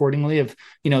that accordingly of,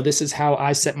 this is how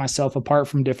I set myself apart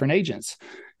from different agents.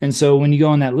 And so when you go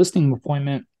on that listing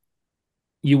appointment,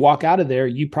 you walk out of there,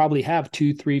 you probably have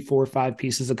 2, 3, 4, 5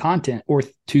 pieces of content, or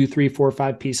 2, 3, 4,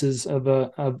 5 pieces of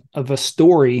a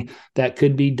story that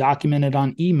could be documented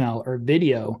on email or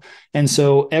video. And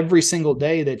so every single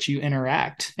day that you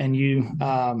interact, and you,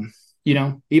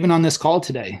 even on this call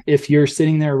today, if you're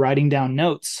sitting there writing down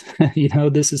notes,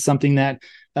 this is something that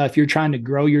if you're trying to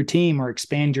grow your team or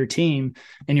expand your team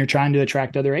and you're trying to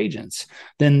attract other agents,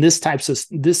 then this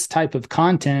type of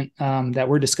content that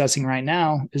we're discussing right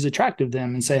now is attractive to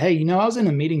them, and say, hey, I was in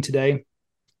a meeting today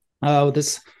with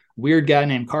this weird guy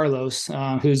named Carlos,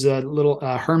 who's a little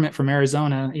hermit from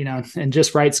Arizona, and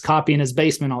just writes copy in his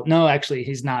basement. No, actually,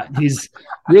 he's not. He's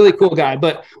a really cool guy.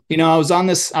 But, I was on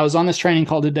this training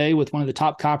call today with one of the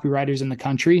top copywriters in the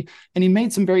country, and he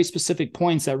made some very specific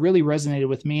points that really resonated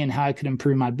with me and how I could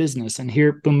improve my business. And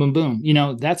here, boom, boom,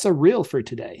 boom, that's a reel for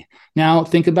today. Now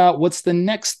think about what's the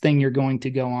next thing you're going to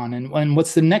go on, and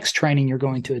what's the next training you're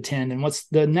going to attend, and what's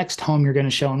the next home you're going to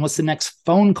show, and what's the next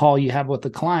phone call you have with the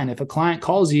client. If a client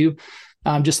calls you,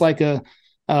 just like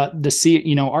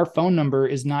our phone number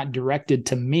is not directed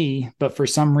to me, but for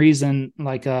some reason,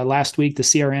 like last week, the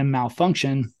CRM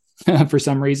malfunctioned for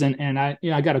some reason, and I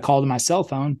got a call to my cell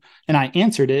phone, and I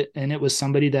answered it, and it was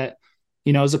somebody that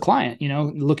is a client,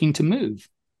 looking to move.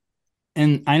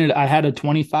 And I had a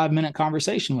 25-minute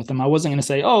conversation with them. I wasn't going to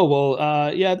say, oh,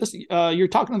 well, you're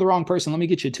talking to the wrong person. Let me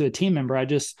get you to a team member. I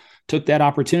just took that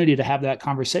opportunity to have that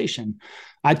conversation.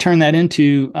 I turned that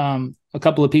into a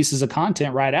couple of pieces of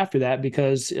content right after that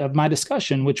because of my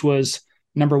discussion, which was,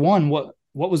 number one, what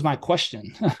was my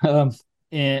question?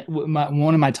 And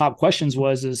one of my top questions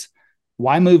is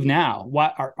why move now?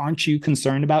 Why aren't you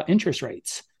concerned about interest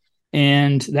rates?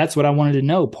 And that's what I wanted to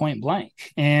know, point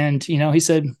blank. And, he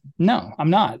said, no, I'm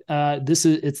not.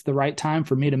 It's the right time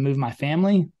for me to move my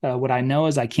family. What I know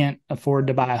is I can't afford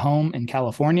to buy a home in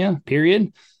California,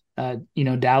 period.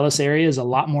 Dallas area is a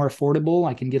lot more affordable.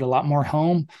 I can get a lot more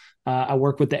home. I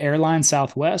work with the airline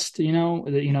Southwest,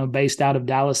 based out of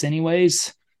Dallas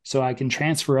anyways. So I can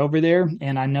transfer over there.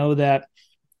 And I know that,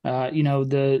 I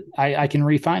can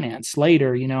refinance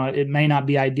later. It may not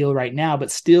be ideal right now,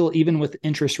 but still, even with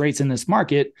interest rates in this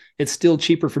market, it's still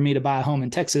cheaper for me to buy a home in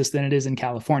Texas than it is in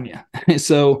California.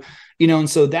 So, and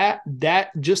so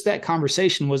that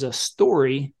conversation was a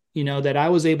story, that I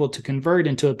was able to convert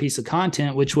into a piece of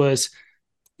content, which was,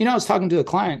 I was talking to a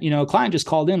client, a client just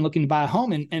called in looking to buy a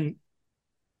home, and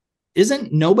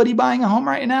isn't nobody buying a home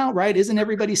right now, right? Isn't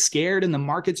everybody scared and the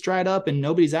market's dried up and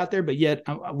nobody's out there, but yet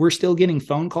we're still getting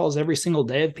phone calls every single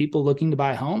day of people looking to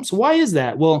buy homes. Why is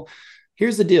that? Well,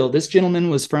 here's the deal. This gentleman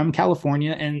was from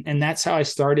California, and that's how I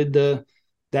started the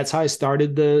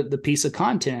piece of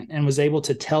content, and was able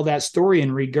to tell that story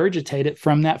and regurgitate it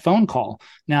from that phone call.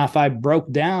 Now, if I broke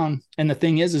down, and the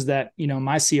thing is that,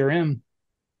 my CRM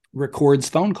records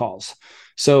phone calls.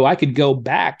 So I could go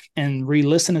back and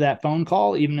re-listen to that phone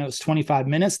call, even though it's 25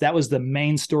 minutes. That was the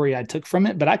main story I took from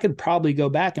it, but I could probably go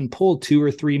back and pull 2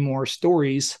 or 3 more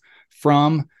stories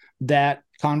from that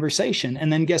conversation.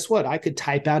 And then guess what? I could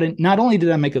type out not only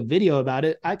did I make a video about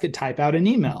it, I could type out an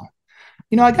email.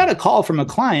 I got a call from a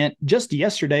client just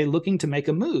yesterday looking to make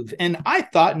a move. And I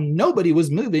thought nobody was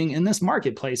moving in this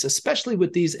marketplace, especially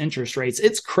with these interest rates.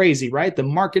 It's crazy, right? The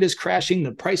market is crashing.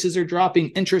 The prices are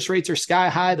dropping. Interest rates are sky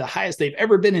high, the highest they've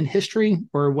ever been in history.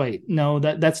 Or wait, no,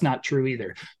 that's not true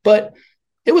either. But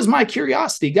it was my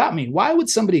curiosity got me. Why would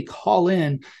somebody call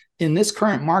in this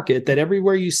current market that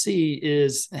everywhere you see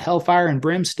is hellfire and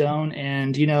brimstone,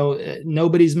 and,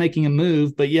 nobody's making a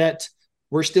move, but yet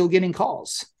we're still getting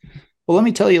calls? Well, let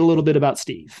me tell you a little bit about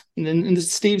Steve. And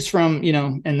Steve's from,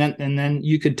 and then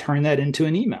you could turn that into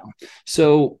an email.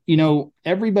 So,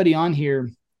 everybody on here,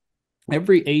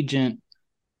 every agent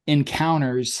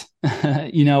encounters,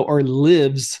 or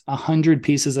lives 100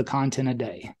 pieces of content a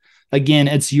day. Again,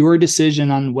 it's your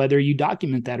decision on whether you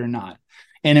document that or not.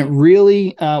 And it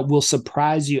really will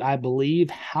surprise you, I believe,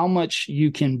 how much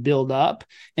you can build up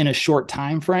in a short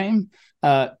time frame.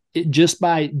 Just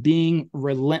by being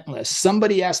relentless.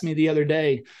 Somebody asked me the other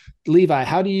day, Levi,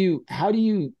 how do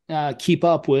you keep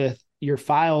up with your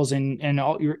files and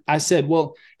all your? I said,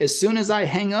 well, as soon as I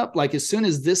hang up, like as soon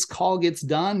as this call gets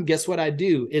done, guess what I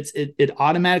do? It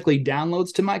automatically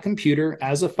downloads to my computer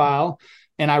as a file,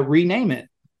 and I rename it.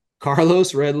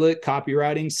 Carlos Redlich,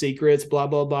 copywriting secrets, blah,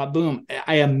 blah, blah, boom.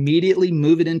 I immediately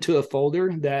move it into a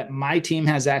folder that my team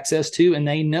has access to, and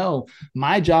they know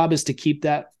my job is to keep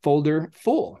that folder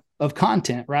full of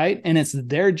content, right? And it's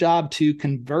their job to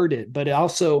convert it. But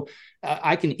also,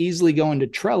 I can easily go into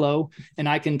Trello and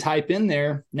I can type in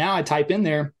there. Now I type in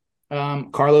there,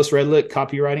 Carlos Redlich,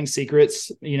 copywriting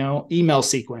secrets, email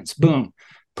sequence, boom,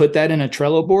 put that in a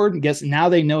Trello board. Guess now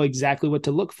they know exactly what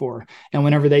to look for. And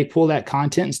whenever they pull that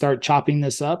content and start chopping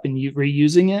this up and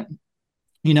reusing it,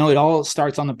 it all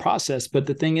starts on the process. But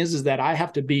the thing is that I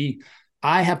have to be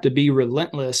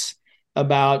relentless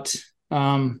about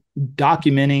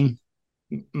documenting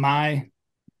my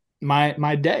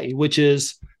day, which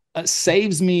is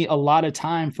saves me a lot of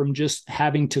time from just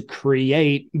having to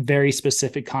create very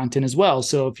specific content as well.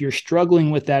 So if you're struggling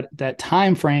with that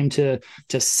time frame to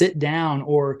sit down,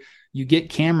 or you get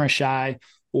camera shy,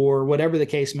 or whatever the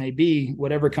case may be,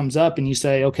 whatever comes up, and you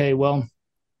say, okay, well,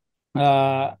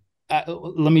 let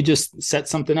me just set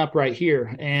something up right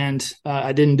here. And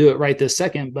I didn't do it right this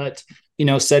second, but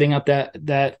setting up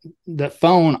that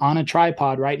phone on a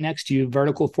tripod right next to you,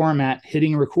 vertical format,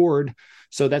 hitting record.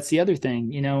 So that's the other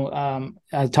thing.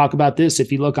 I talk about this.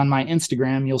 If you look on my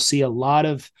Instagram, you'll see a lot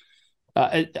of,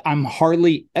 I'm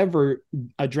hardly ever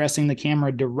addressing the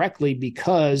camera directly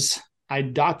because I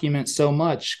document so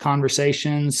much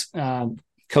conversations,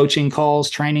 coaching calls,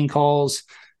 training calls,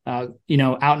 out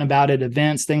and about at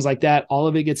events, things like that. All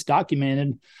of it gets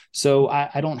documented. So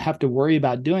I don't have to worry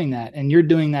about doing that. And you're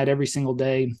doing that every single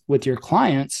day with your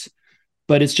clients,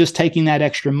 but it's just taking that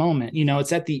extra moment.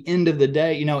 It's at the end of the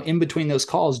day, in between those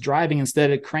calls, driving, instead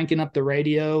of cranking up the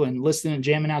radio and listening and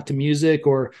jamming out to music,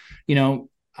 or,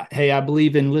 hey, I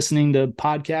believe in listening to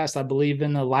podcasts. I believe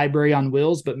in the library on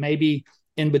wheels, but maybe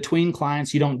in between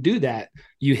clients, you don't do that.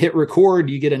 You hit record,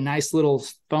 you get a nice little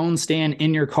phone stand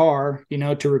in your car,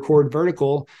 to record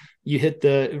vertical. You hit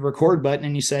the record button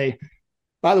and you say,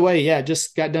 by the way, yeah,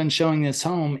 just got done showing this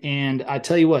home. And I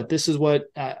tell you what, this is what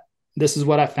I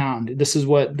found. This is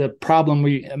what the problem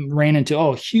we ran into.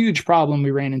 Oh, huge problem we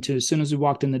ran into as soon as we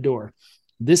walked in the door.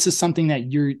 This is something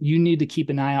that you need to keep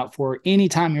an eye out for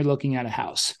anytime you're looking at a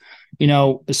house.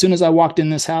 As soon as I walked in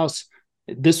this house,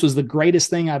 this was the greatest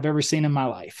thing I've ever seen in my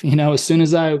life. As soon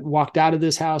as I walked out of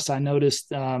this house, I noticed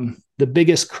the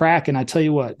biggest crack. And I tell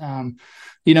you what,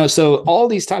 so all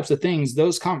these types of things,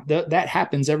 that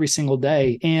happens every single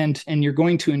day, and you're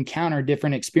going to encounter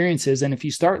different experiences. And if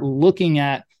you start looking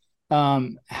at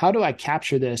how do I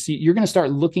capture this, you're going to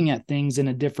start looking at things in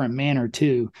a different manner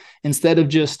too, instead of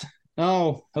just,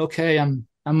 oh, okay, I'm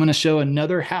going to show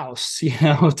another house,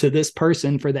 to this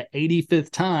person for the 85th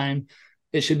time.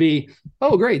 It should be,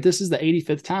 oh, great, this is the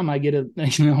 85th time I get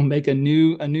to, make a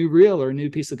new reel or a new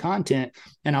piece of content.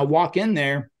 And I walk in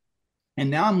there and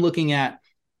now I'm looking at,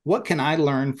 what can I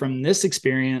learn from this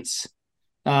experience?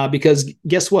 Because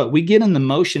guess what? We get in the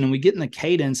motion and we get in the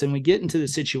cadence and we get into the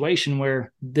situation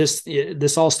where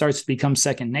this all starts to become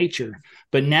second nature.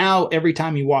 But now every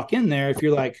time you walk in there, if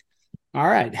you're like, all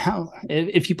right,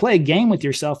 if you play a game with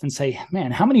yourself and say,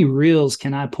 man, how many reels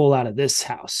can I pull out of this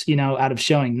house, out of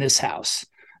showing this house?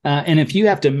 And if you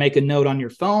have to make a note on your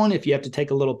phone, if you have to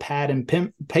take a little pad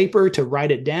and paper to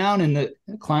write it down, and the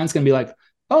client's going to be like,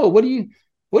 oh, what are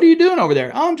you doing over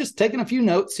there? Oh, I'm just taking a few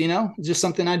notes, just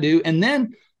something I do. And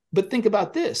then, but think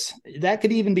about this, that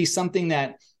could even be something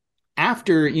that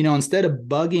after, instead of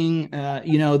bugging,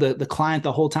 the client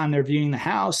the whole time they're viewing the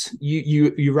house,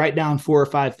 you write down 4 or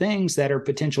 5 things that are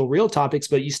potential real topics,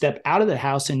 but you step out of the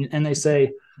house and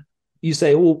you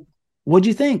say, well, what'd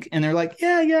you think? And they're like,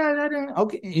 yeah, I don't.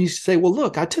 Okay. And you say, well,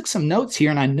 look, I took some notes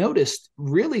here and I noticed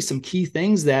really some key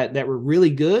things that were really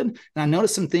good. And I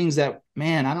noticed some things that,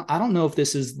 man, I don't know if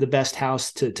this is the best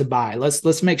house to buy.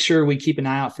 Let's make sure we keep an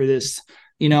eye out for this,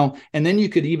 and then you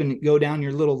could even go down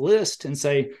your little list and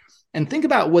say, and think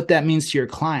about what that means to your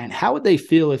client. How would they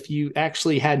feel if you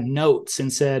actually had notes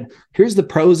and said, here's the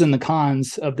pros and the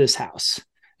cons of this house,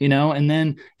 and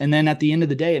then at the end of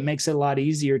the day, it makes it a lot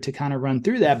easier to kind of run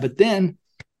through that. But then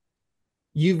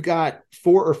you've got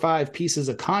 4 or 5 pieces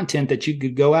of content that you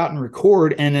could go out and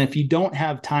record. And if you don't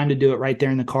have time to do it right there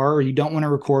in the car, or you don't want to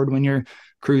record when you're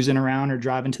cruising around or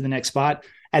driving to the next spot,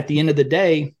 at the end of the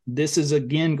day, this is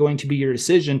again going to be your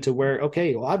decision to where,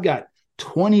 okay, well, I've got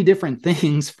 20 different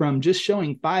things from just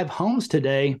showing 5 homes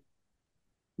today.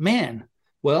 Man,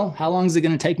 well, how long is it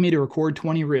going to take me to record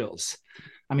 20 reels?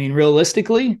 I mean,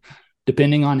 realistically,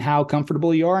 depending on how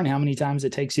comfortable you are and how many times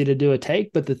it takes you to do a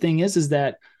take. But the thing is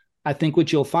that I think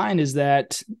what you'll find is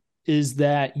that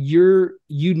you're,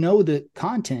 the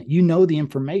content, the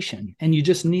information, and you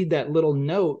just need that little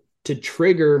note to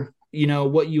trigger,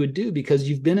 what you would do, because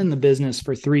you've been in the business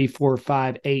for 3, 4,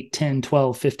 5, 8, 10,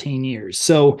 12, 15 years.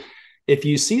 So if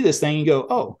you see this thing, you go,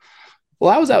 oh,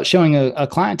 well, I was out showing a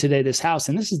client today this house,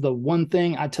 and this is the one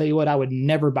thing, I tell you what, I would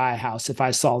never buy a house if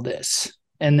I saw this.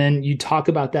 And then you talk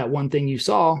about that one thing you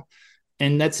saw,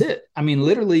 And that's it. I mean,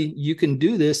 literally, you can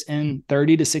do this in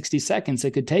 30 to 60 seconds.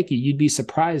 It could take you. You'd be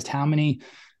surprised how many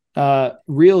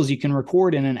reels you can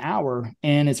record in an hour.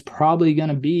 And it's probably going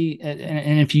to be,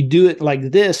 and if you do it like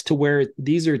this, to where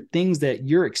these are things that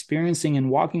you're experiencing and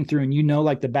walking through, and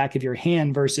like the back of your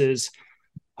hand, versus,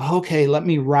 okay, let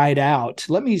me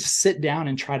let me sit down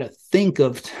and try to think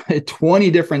of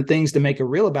 20 different things to make a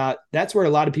reel about. That's where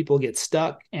a lot of people get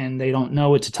stuck and they don't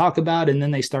know what to talk about. And then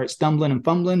they start stumbling and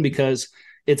fumbling because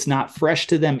it's not fresh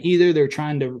to them either. They're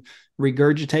trying to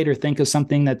regurgitate or think of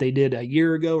something that they did a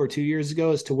year ago or 2 years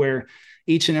ago, as to where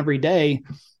each and every day,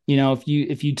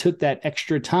 if you took that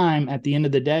extra time at the end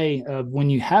of the day of when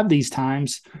you have these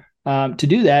times to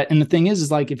do that. And the thing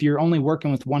is like, if you're only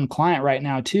working with one client right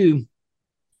now too,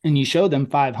 and you show them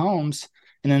 5 homes,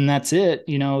 and then that's it,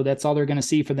 that's all they're going to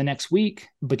see for the next week,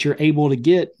 but you're able to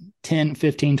get 10,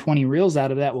 15, 20 reels out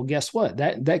of that. Well, guess what?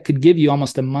 That could give you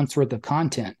almost a month's worth of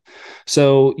content.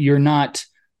 So you're not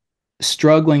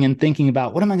struggling and thinking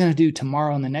about, what am I going to do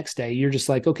tomorrow and the next day? You're just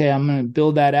like, okay, I'm going to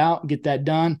build that out, get that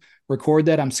done, record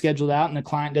that. I'm scheduled out, and the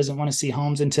client doesn't want to see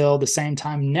homes until the same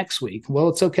time next week. Well,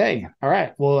 it's okay. All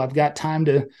right. Well, I've got time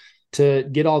to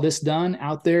get all this done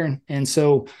out there. And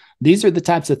so these are the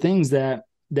types of things that,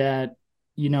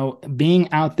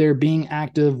 being out there, being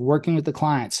active, working with the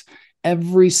clients,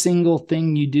 every single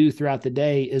thing you do throughout the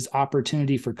day is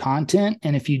opportunity for content.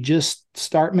 And if you just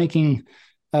start making,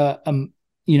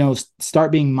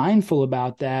 start being mindful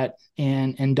about that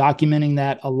and documenting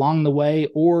that along the way,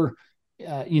 or,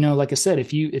 like I said,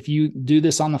 if you do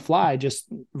this on the fly, just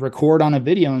record on a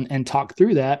video and talk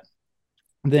through that,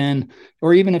 then,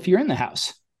 or even if you're in the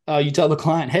house, you tell the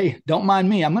client, hey, don't mind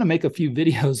me, I'm going to make a few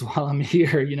videos while I'm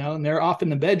here, and they're off in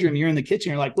the bedroom, you're in the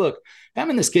kitchen, you're like, look, I'm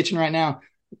in this kitchen right now.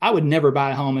 I would never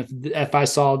buy a home if I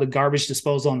saw the garbage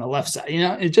disposal on the left side.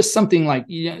 It's just something like,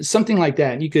 something like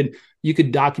that. And you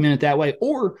could document it that way,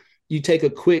 or you take a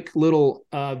quick little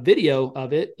video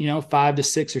of it, 5 to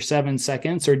 6 or 7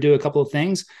 seconds, or do a couple of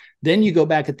things. Then you go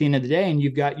back at the end of the day and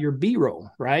you've got your B-roll,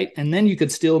 right? And then you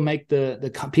could still make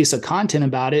the piece of content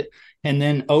about it, and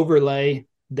then overlay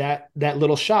that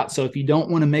little shot. So if you don't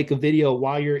want to make a video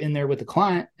while you're in there with the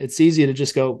client, it's easy to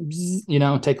just go,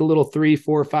 take a little 3,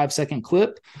 4, 5 second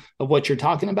clip of what you're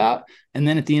talking about. And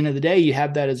then at the end of the day, you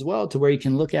have that as well, to where you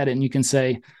can look at it and you can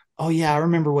say, oh yeah, I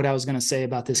remember what I was going to say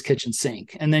about this kitchen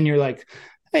sink. And then you're like,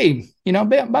 hey,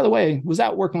 by the way, was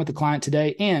out working with the client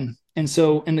today. And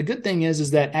the good thing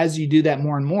is that as you do that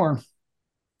more and more,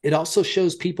 it also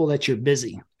shows people that you're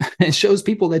busy. It shows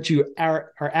people that you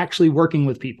are actually working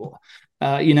with people.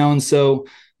 And so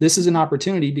this is an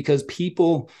opportunity, because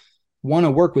people want to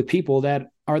work with people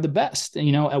that are the best,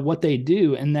 at what they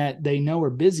do, and that they know are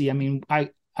busy. I mean,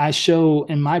 I show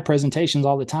in my presentations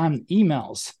all the time,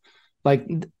 emails, like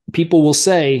people will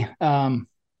say,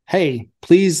 hey,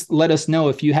 please let us know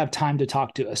if you have time to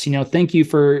talk to us. Thank you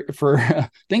for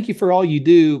thank you for all you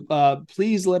do.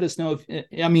 Please let us know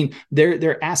if,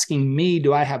 they're asking me,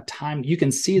 do I have time? You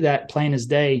can see that plain as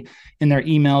day in their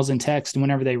emails and text and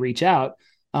whenever they reach out.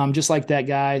 Just like that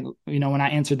guy, when I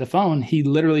answered the phone, he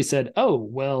literally said, oh,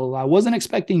 well, I wasn't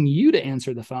expecting you to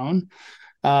answer the phone.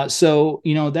 So,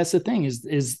 that's the thing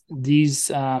is these,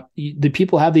 the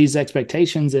people have these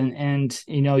expectations, and,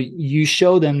 you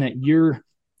show them that you're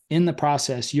in the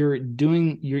process,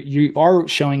 you are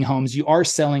showing homes, you are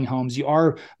selling homes, you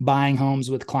are buying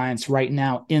homes with clients right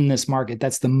now in this market.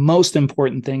 That's the most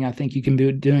important thing I think you can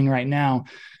be doing right now,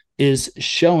 is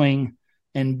showing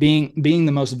and being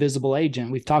the most visible agent.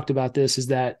 We've talked about this, is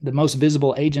that the most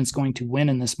visible agent's going to win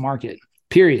in this market,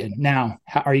 period. Now,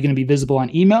 how are you going to be visible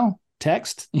on email,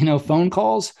 text, phone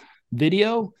calls,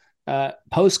 video,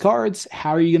 postcards?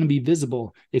 How are you going to be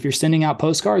visible? If you're sending out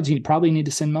postcards, you probably need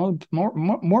to send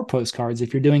more postcards.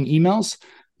 If you're doing emails,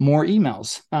 more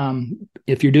emails.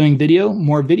 If you're doing video,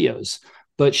 more videos.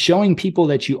 But showing people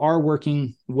that you are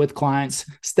working with clients,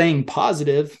 staying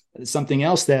positive is something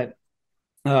else that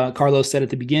Carlos said at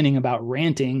the beginning about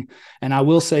ranting. And I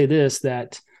will say this,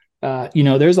 that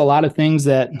there's a lot of things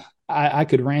that I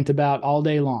could rant about all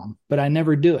day long, but I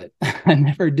never do it. I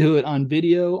never do it on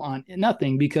video, on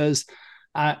nothing, because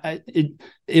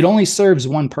it only serves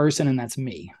one person, and that's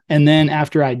me. And then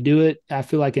after I do it, I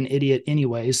feel like an idiot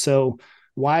anyway. So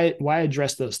why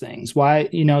address those things? Why,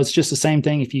 it's just the same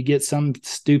thing. If you get some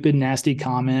stupid, nasty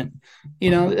comment,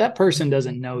 that person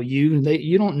doesn't know you.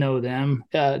 You don't know them.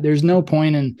 There's no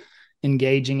point in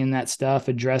engaging in that stuff,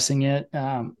 addressing it.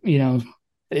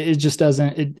 It just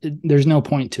doesn't, there's no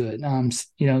point to it.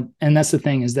 And that's the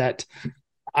thing, is that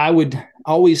I would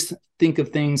always think of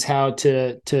things, how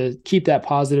to keep that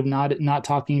positive, not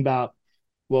talking about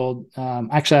Well,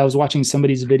 actually, I was watching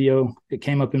somebody's video. It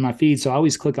came up in my feed. So I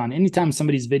always click on, anytime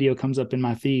somebody's video comes up in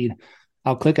my feed,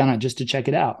 I'll click on it just to check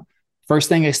it out. First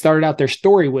thing they started out their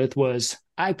story with was,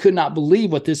 I could not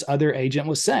believe what this other agent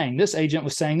was saying. This agent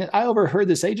was saying that I overheard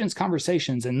this agent's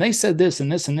conversations and they said this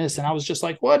and this and this. And I was just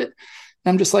like, what? And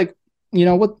I'm just like, you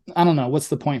know what? I don't know. What's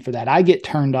the point for that? I get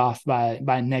turned off by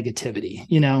negativity,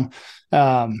 you know?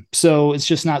 So it's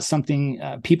just not something,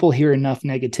 people hear enough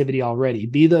negativity already.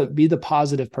 Be the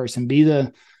positive person, be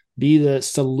the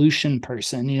solution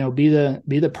person, you know, be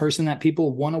the person that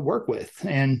people want to work with.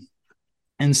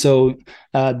 And so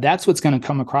that's what's going to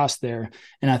come across there.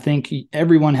 And I think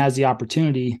everyone has the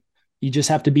opportunity. You just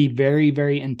have to be very,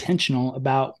 very intentional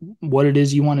about what it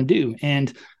is you want to do.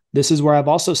 And this is where I've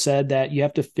also said that you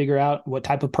have to figure out what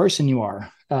type of person you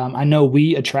are. I know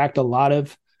we attract a lot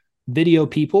of video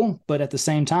people, but at the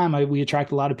same time, we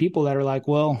attract a lot of people that are like,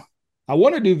 well, I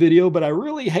want to do video, but I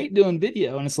really hate doing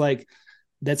video. And it's like,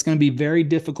 that's going to be very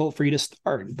difficult for you to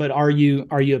start. But are you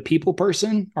a people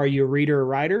person? Are you a reader or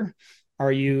writer?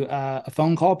 Are you a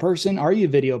phone call person? Are you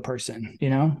a video person? You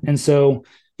know? And so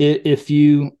if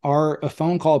you are a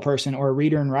phone call person or a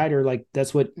reader and writer, like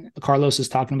that's what Carlos is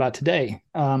talking about today,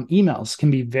 emails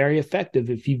can be very effective.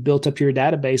 If you've built up your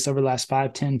database over the last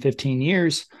 5, 10, 15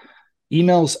 years,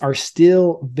 emails are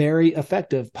still very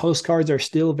effective. Postcards are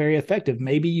still very effective.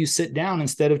 Maybe you sit down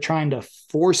instead of trying to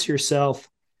force yourself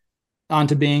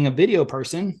onto being a video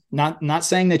person, not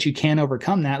saying that you can't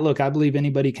overcome that. Look, I believe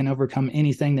anybody can overcome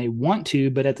anything they want to,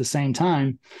 but at the same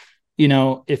time, you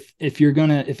know, if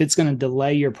it's going to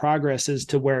delay your progress as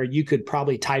to where you could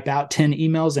probably type out 10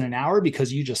 emails in an hour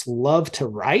because you just love to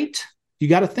write, you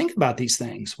got to think about these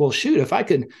things. Well, shoot, if I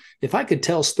could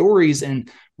tell stories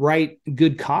and write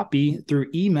good copy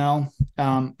through email,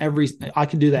 I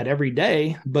could do that every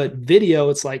day. But video,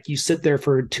 it's like you sit there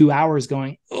for 2 hours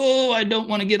going, oh, I don't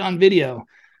want to get on video.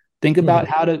 Think about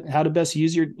how to best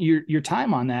use your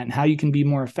time on that and how you can be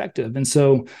more effective. And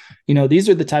so, you know, these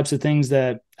are the types of things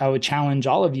that I would challenge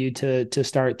all of you to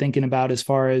start thinking about as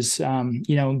far as,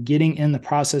 you know, getting in the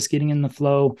process, getting in the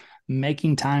flow,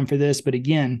 making time for this. But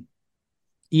again,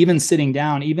 even sitting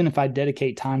down, even if I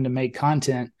dedicate time to make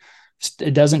content,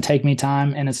 it doesn't take me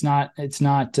time, and it's not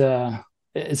a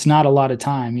lot of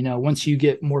time. You know, once you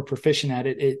get more proficient at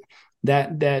it,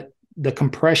 that the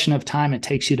compression of time it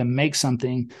takes you to make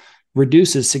something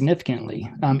reduces significantly.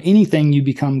 Anything you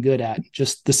become good at,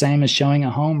 just the same as showing a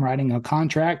home, writing a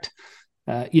contract,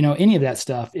 you know, any of that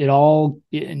stuff,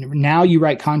 now you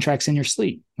write contracts in your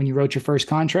sleep. When you wrote your first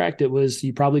contract,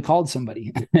 you probably called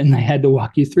somebody and they had to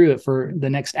walk you through it for the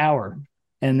next hour.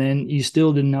 And then you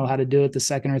still didn't know how to do it the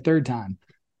second or third time.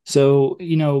 So,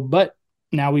 you know, but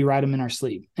now we write them in our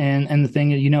sleep. And the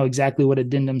thing is, you know exactly what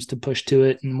addendums to push to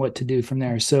it and what to do from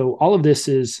there. So all of this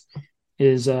is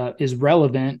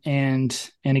relevant.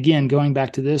 And again, going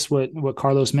back to this, what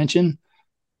Carlos mentioned,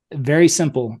 very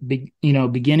simple, you know,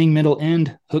 beginning, middle,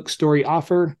 end, hook, story,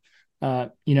 offer,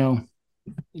 you know,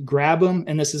 grab them.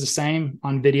 And this is the same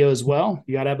on video as well.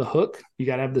 You got to have a hook, you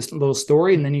got to have this little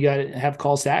story, and then you got to have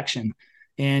calls to action.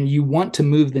 And you want to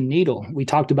move the needle. We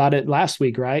talked about it last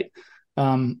week, right?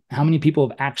 How many people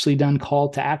have actually done call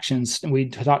to actions? We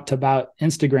talked about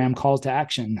Instagram calls to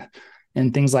action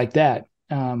and things like that.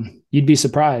 You'd be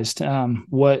surprised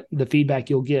what the feedback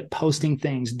you'll get posting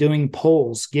things, doing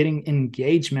polls, getting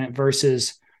engagement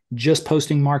versus just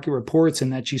posting market reports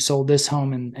and that you sold this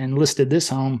home and listed this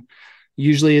home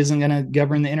usually isn't going to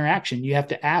govern the interaction. You have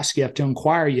to ask, you have to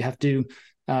inquire, you have to,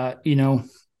 you know,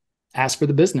 ask for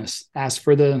the business, ask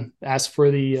for the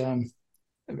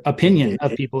opinion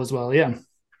of people as well. Yeah.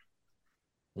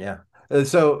 Yeah.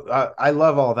 So I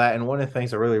love all that. And one of the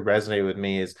things that really resonated with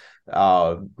me is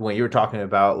when you were talking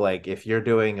about, like, if you're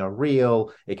doing a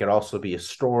reel, it could also be a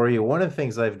story. One of the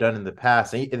things I've done in the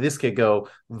past, and this could go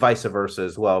vice versa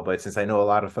as well, but since I know a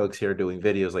lot of folks here doing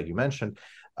videos, like you mentioned,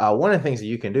 one of the things that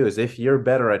you can do is, if you're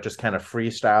better at just kind of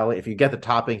freestyle, if you get the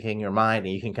topic in your mind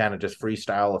and you can kind of just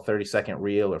freestyle a 30-second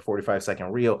reel or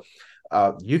 45-second reel,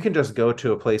 you can just go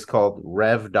to a place called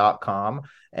rev.com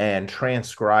and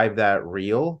transcribe that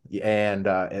reel. And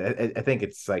I think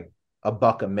it's like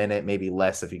 $1 a minute, maybe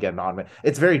less if you get an automatic.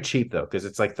 It's very cheap though, because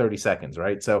it's like 30 seconds,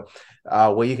 right? So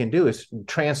what you can do is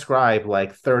transcribe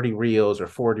like 30 reels or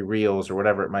 40 reels or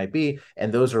whatever it might be.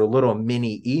 And those are little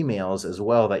mini emails as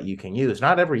well that you can use.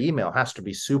 Not every email has to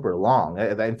be super long.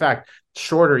 In fact,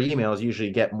 shorter emails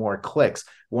usually get more clicks.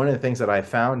 One of the things that I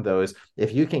found, though, is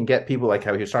if you can get people, like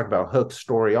how he was talking about hook,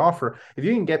 story, offer, if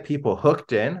you can get people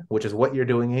hooked in, which is what you're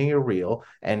doing in your reel,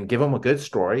 and give them a good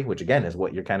story, which again is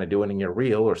what you're kind of doing in your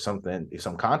reel or something,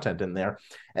 some content in there.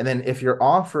 And then if your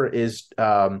offer is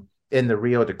in the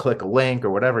reel to click a link or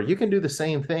whatever, you can do the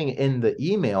same thing in the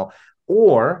email.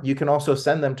 Or you can also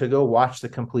send them to go watch the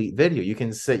complete video. You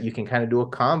can kind of do a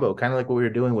combo, kind of like what we were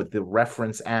doing with the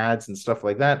reference ads and stuff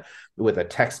like that, with a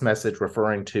text message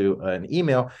referring to an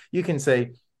email. You can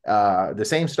say the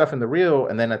same stuff in the reel,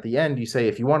 and then at the end you say,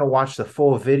 if you want to watch the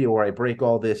full video where I break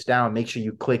all this down, make sure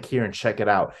you click here and check it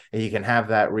out. And you can have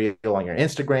that reel on your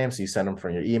Instagram, so you send them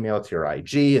from your email to your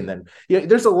IG. And then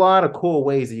there's a lot of cool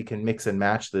ways that you can mix and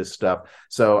match this stuff.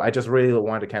 So I just really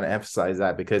wanted to kind of emphasize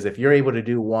that, because if you're able to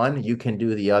do one, you can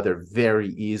do the other very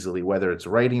easily, whether it's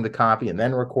writing the copy and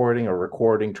then recording, or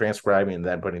recording, transcribing, and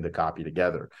then putting the copy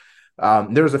together.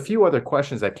 There's a few other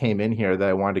questions that came in here that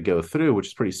I wanted to go through, which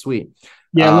is pretty sweet.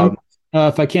 Yeah,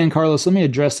 if I can, Carlos, let me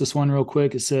address this one real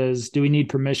quick. It says, do we need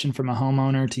permission from a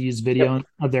homeowner to use video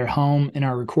of their home in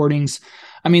our recordings?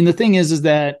 I mean, the thing is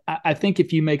that I think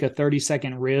if you make a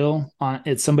 30-second reel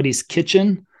at somebody's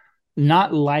kitchen,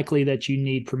 not likely that you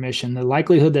need permission. The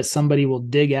likelihood that somebody will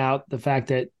dig out the fact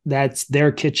that that's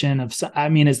their kitchen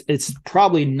it's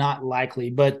probably not likely.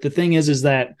 But the thing is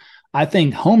that I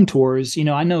think home tours,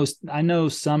 I know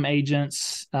some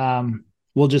agents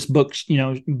will just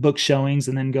book showings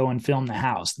and then go and film the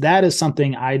house. That is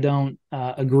something I don't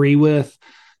agree with.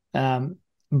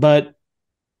 But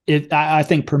I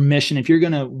think permission, if you're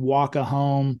going to walk a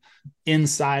home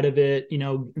inside of it,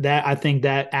 that I think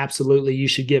that absolutely you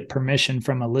should get permission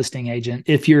from a listing agent.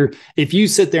 If you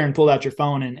sit there and pulled out your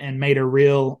phone and made a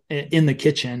reel in the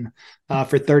kitchen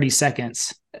for 30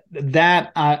 seconds,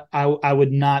 that I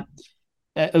would not.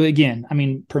 Again, I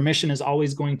mean, permission is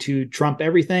always going to trump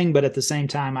everything, but at the same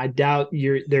time, I doubt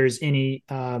there's any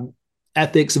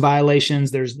ethics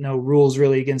violations. There's no rules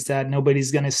really against that.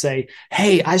 Nobody's going to say,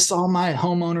 hey, I saw my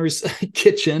homeowner's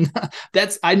kitchen.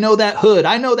 I know that hood.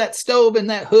 I know that stove and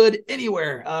that hood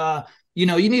anywhere. You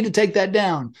need to take that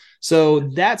down. So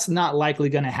that's not likely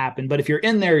going to happen. But if you're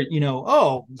in there,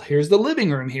 oh, here's the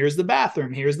living room, here's the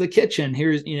bathroom, here's the kitchen,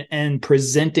 and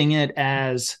presenting it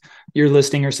as your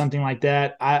listing or something like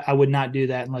that, I would not do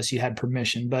that unless you had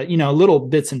permission. But, little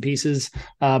bits and pieces.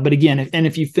 But again,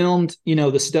 if you filmed,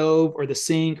 the stove or the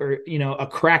sink or, a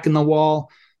crack in the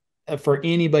wall, for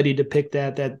anybody to pick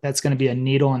that's going to be a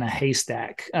needle in a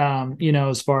haystack,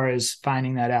 as far as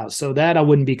finding that out. So that I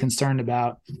wouldn't be concerned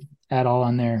about at all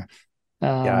on there.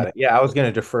 Got it. Yeah, I was going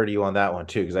to defer to you on that one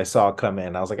too, because I saw it come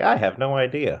in. I was like, I have no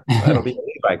idea. That'll be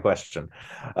a Levi question.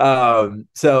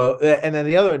 So, and then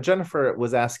the other one, Jennifer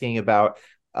was asking about,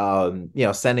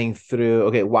 sending through.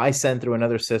 Okay, why send through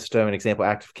another system? An example,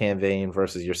 Active Campaign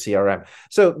versus your CRM.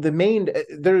 So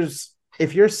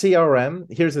if your CRM,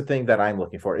 here's the thing that I'm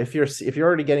looking for. If you're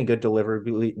already getting good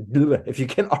delivery, if you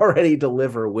can already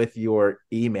deliver with your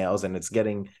emails and it's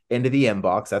getting into the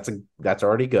inbox, that's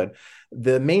already good.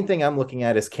 The main thing I'm looking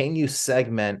at is, can you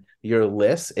segment your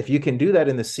lists? If you can do that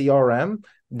in the CRM,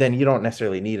 then you don't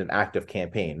necessarily need an active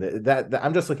campaign. That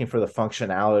I'm just looking for the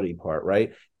functionality part,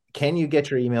 right? Can you get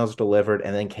your emails delivered,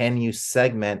 and then can you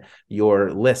segment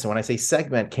your list? And when I say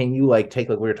segment, can you take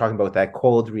we were talking about that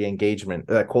cold re-engagement,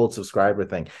 that cold subscriber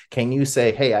thing? Can you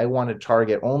say, hey, I want to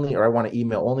target only, or I want to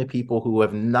email only people who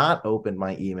have not opened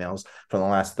my emails from the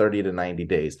last 30 to 90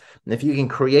 days? And if you can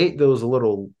create those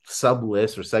little sub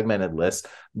lists or segmented lists,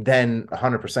 then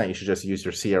 100% you should just use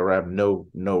your CRM.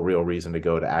 No real reason to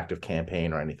go to Active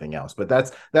Campaign or anything else. But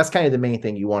that's kind of the main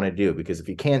thing you want to do, because if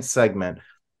you can't segment,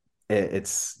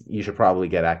 you should probably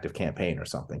get Active Campaign or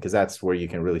something, because that's where you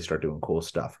can really start doing cool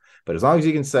stuff. But as long as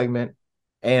you can segment,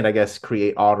 and I guess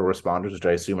create autoresponders, which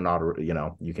I assume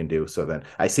you can do. So then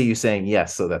I see you saying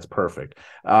yes, so that's perfect.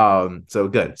 So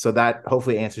good. So that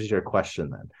hopefully answers your question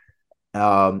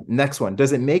then. Next one,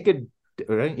 does it make a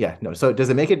So does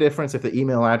it make a difference if the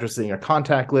email address in your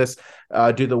contact list,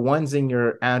 do the ones in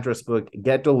your address book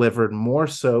get delivered more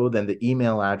so than the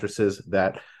email addresses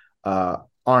that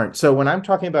aren't? So when I'm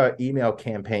talking about email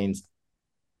campaigns,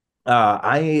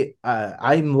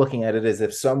 I'm looking at it as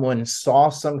if someone saw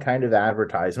some kind of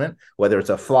advertisement, whether it's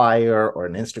a flyer or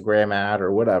an Instagram ad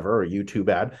or whatever, or YouTube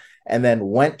ad, and then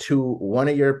went to one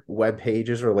of your web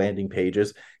pages or landing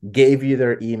pages, gave you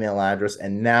their email address,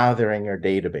 and now they're in your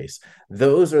database.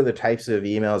 Those are the types of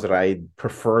emails that I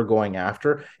prefer going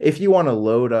after. If you want to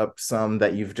load up some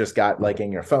that you've just got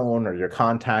in your phone or your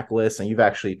contact list, and you've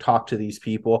actually talked to these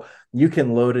people, you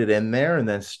can load it in there and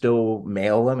then still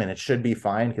mail them, and it should be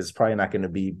fine, because it's probably not going to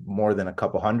be more than a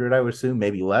couple hundred, I would assume,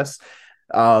 maybe less.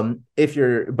 If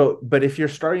you're but if you're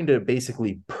starting to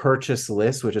basically purchase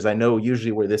lists, which is I know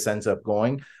usually where this ends up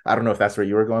going, I don't know if that's where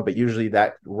you were going, but usually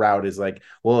that route is like,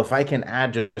 well, if I can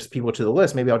add just people to the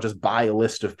list, maybe I'll just buy a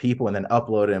list of people and then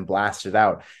upload it and blast it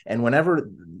out. And whenever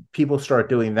people start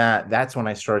doing that, that's when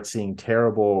I start seeing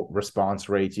terrible response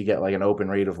rates. You get like an open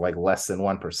rate of like less than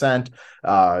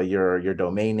 1%. Your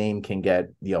domain name can get,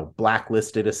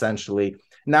 blacklisted essentially.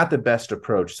 Not the best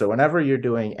approach. So whenever you're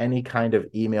doing any kind of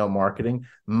email marketing,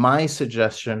 my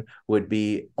suggestion would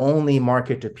be only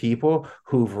market to people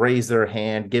who've raised their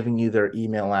hand, giving you their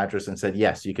email address and said,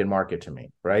 yes, you can market to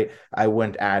me, right? I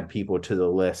wouldn't add people to the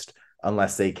list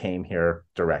unless they came here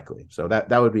directly. So that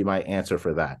would be my answer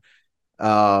for that.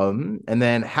 And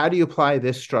then how do you apply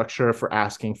this structure for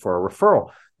asking for a referral?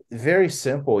 Very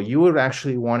simple. You would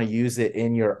actually want to use it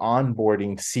in your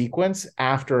onboarding sequence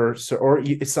after,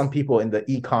 some people in the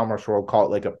e-commerce world call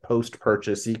it like a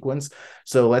post-purchase sequence.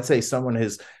 So let's say someone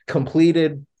has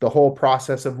completed the whole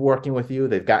process of working with you.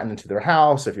 They've gotten into their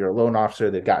house. If you're a loan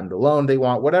officer, they've gotten the loan they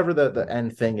want, whatever the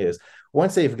end thing is.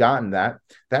 Once they've gotten that,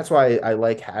 that's why I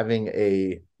like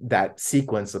having that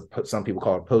sequence of, some people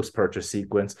call it post-purchase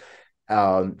sequence.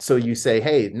 So you say,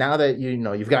 hey, now that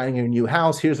you've gotten your new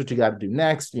house, here's what you got to do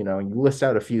next. You list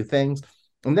out a few things.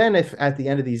 And then if at the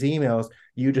end of these emails,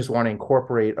 you just want to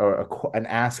incorporate an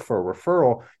ask for a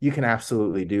referral, you can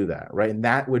absolutely do that, right? And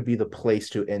that would be the place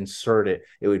to insert it.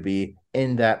 It would be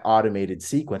in that automated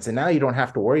sequence. And now you don't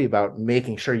have to worry about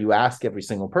making sure you ask every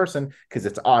single person because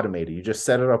it's automated. You just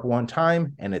set it up one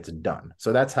time and it's done.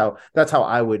 So that's how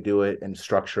I would do it and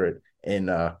structure it in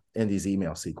these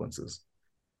email sequences.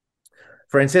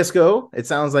 Francisco, it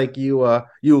sounds like you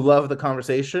love the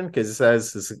conversation because it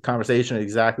says this conversation is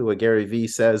exactly what Gary Vee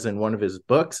says in one of his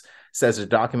books. It says to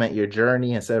document your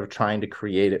journey instead of trying to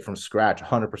create it from scratch.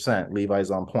 100%.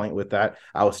 Levi's on point with that.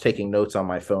 I was taking notes on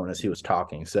my phone as he was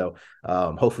talking. So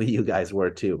hopefully you guys were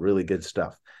too. Really good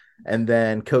stuff. And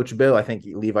then Coach Bill, I think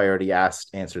Levi already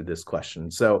answered this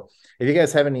question. So if you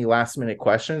guys have any last minute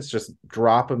questions, just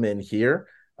drop them in here.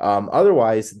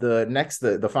 Otherwise,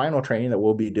 the final training that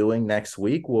we'll be doing next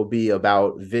week will be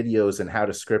about videos and how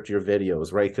to script your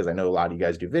videos, right? Because I know a lot of you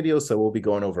guys do videos, so we'll be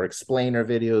going over explainer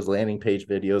videos, landing page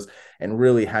videos, and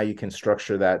really how you can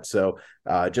structure that. So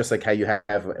just like how you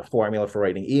have a formula for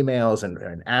writing emails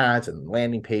and ads and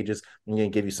landing pages, I'm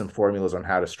going to give you some formulas on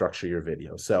how to structure your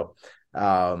video. So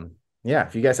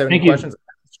if you guys have any questions,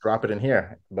 just drop it in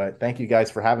here. But thank you guys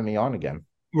for having me on again.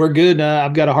 We're good.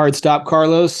 I've got a hard stop,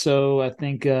 Carlos. So I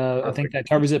think that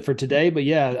covers it for today. But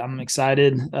yeah, I'm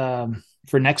excited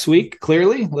for next week.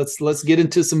 Clearly, let's get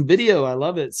into some video. I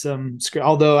love it.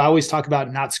 Although I always talk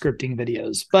about not scripting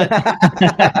videos, but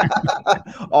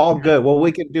all good. Well,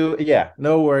 we can do. Yeah,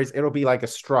 no worries. It'll be like a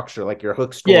structure, like your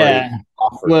hook story. Yeah.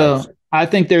 Well, I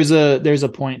think there's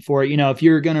a point for it. If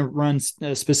you're going to run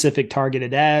specific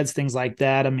targeted ads, things like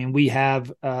that. I mean, we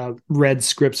have read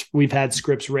scripts. We've had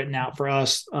scripts written out for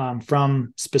us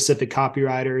from specific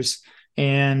copywriters,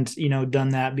 and done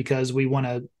that because we want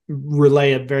to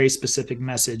relay a very specific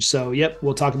message. So, yep,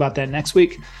 we'll talk about that next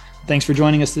week. Thanks for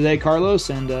joining us today,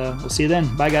 Carlos, and we'll see you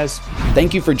then. Bye, guys.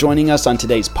 Thank you for joining us on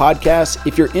today's podcast.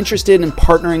 If you're interested in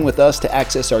partnering with us to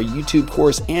access our YouTube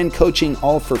course and coaching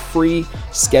all for free,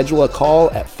 schedule a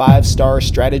call at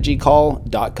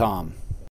 5starstrategycall.com.